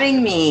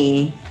having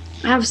me.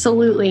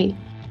 Absolutely.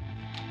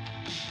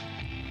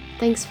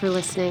 Thanks for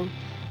listening.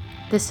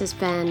 This has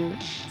been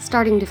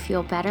Starting to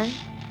Feel Better.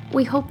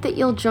 We hope that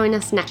you'll join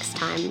us next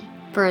time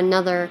for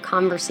another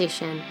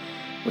conversation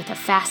with a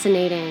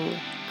fascinating,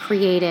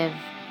 creative,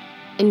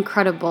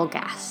 incredible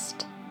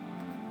guest.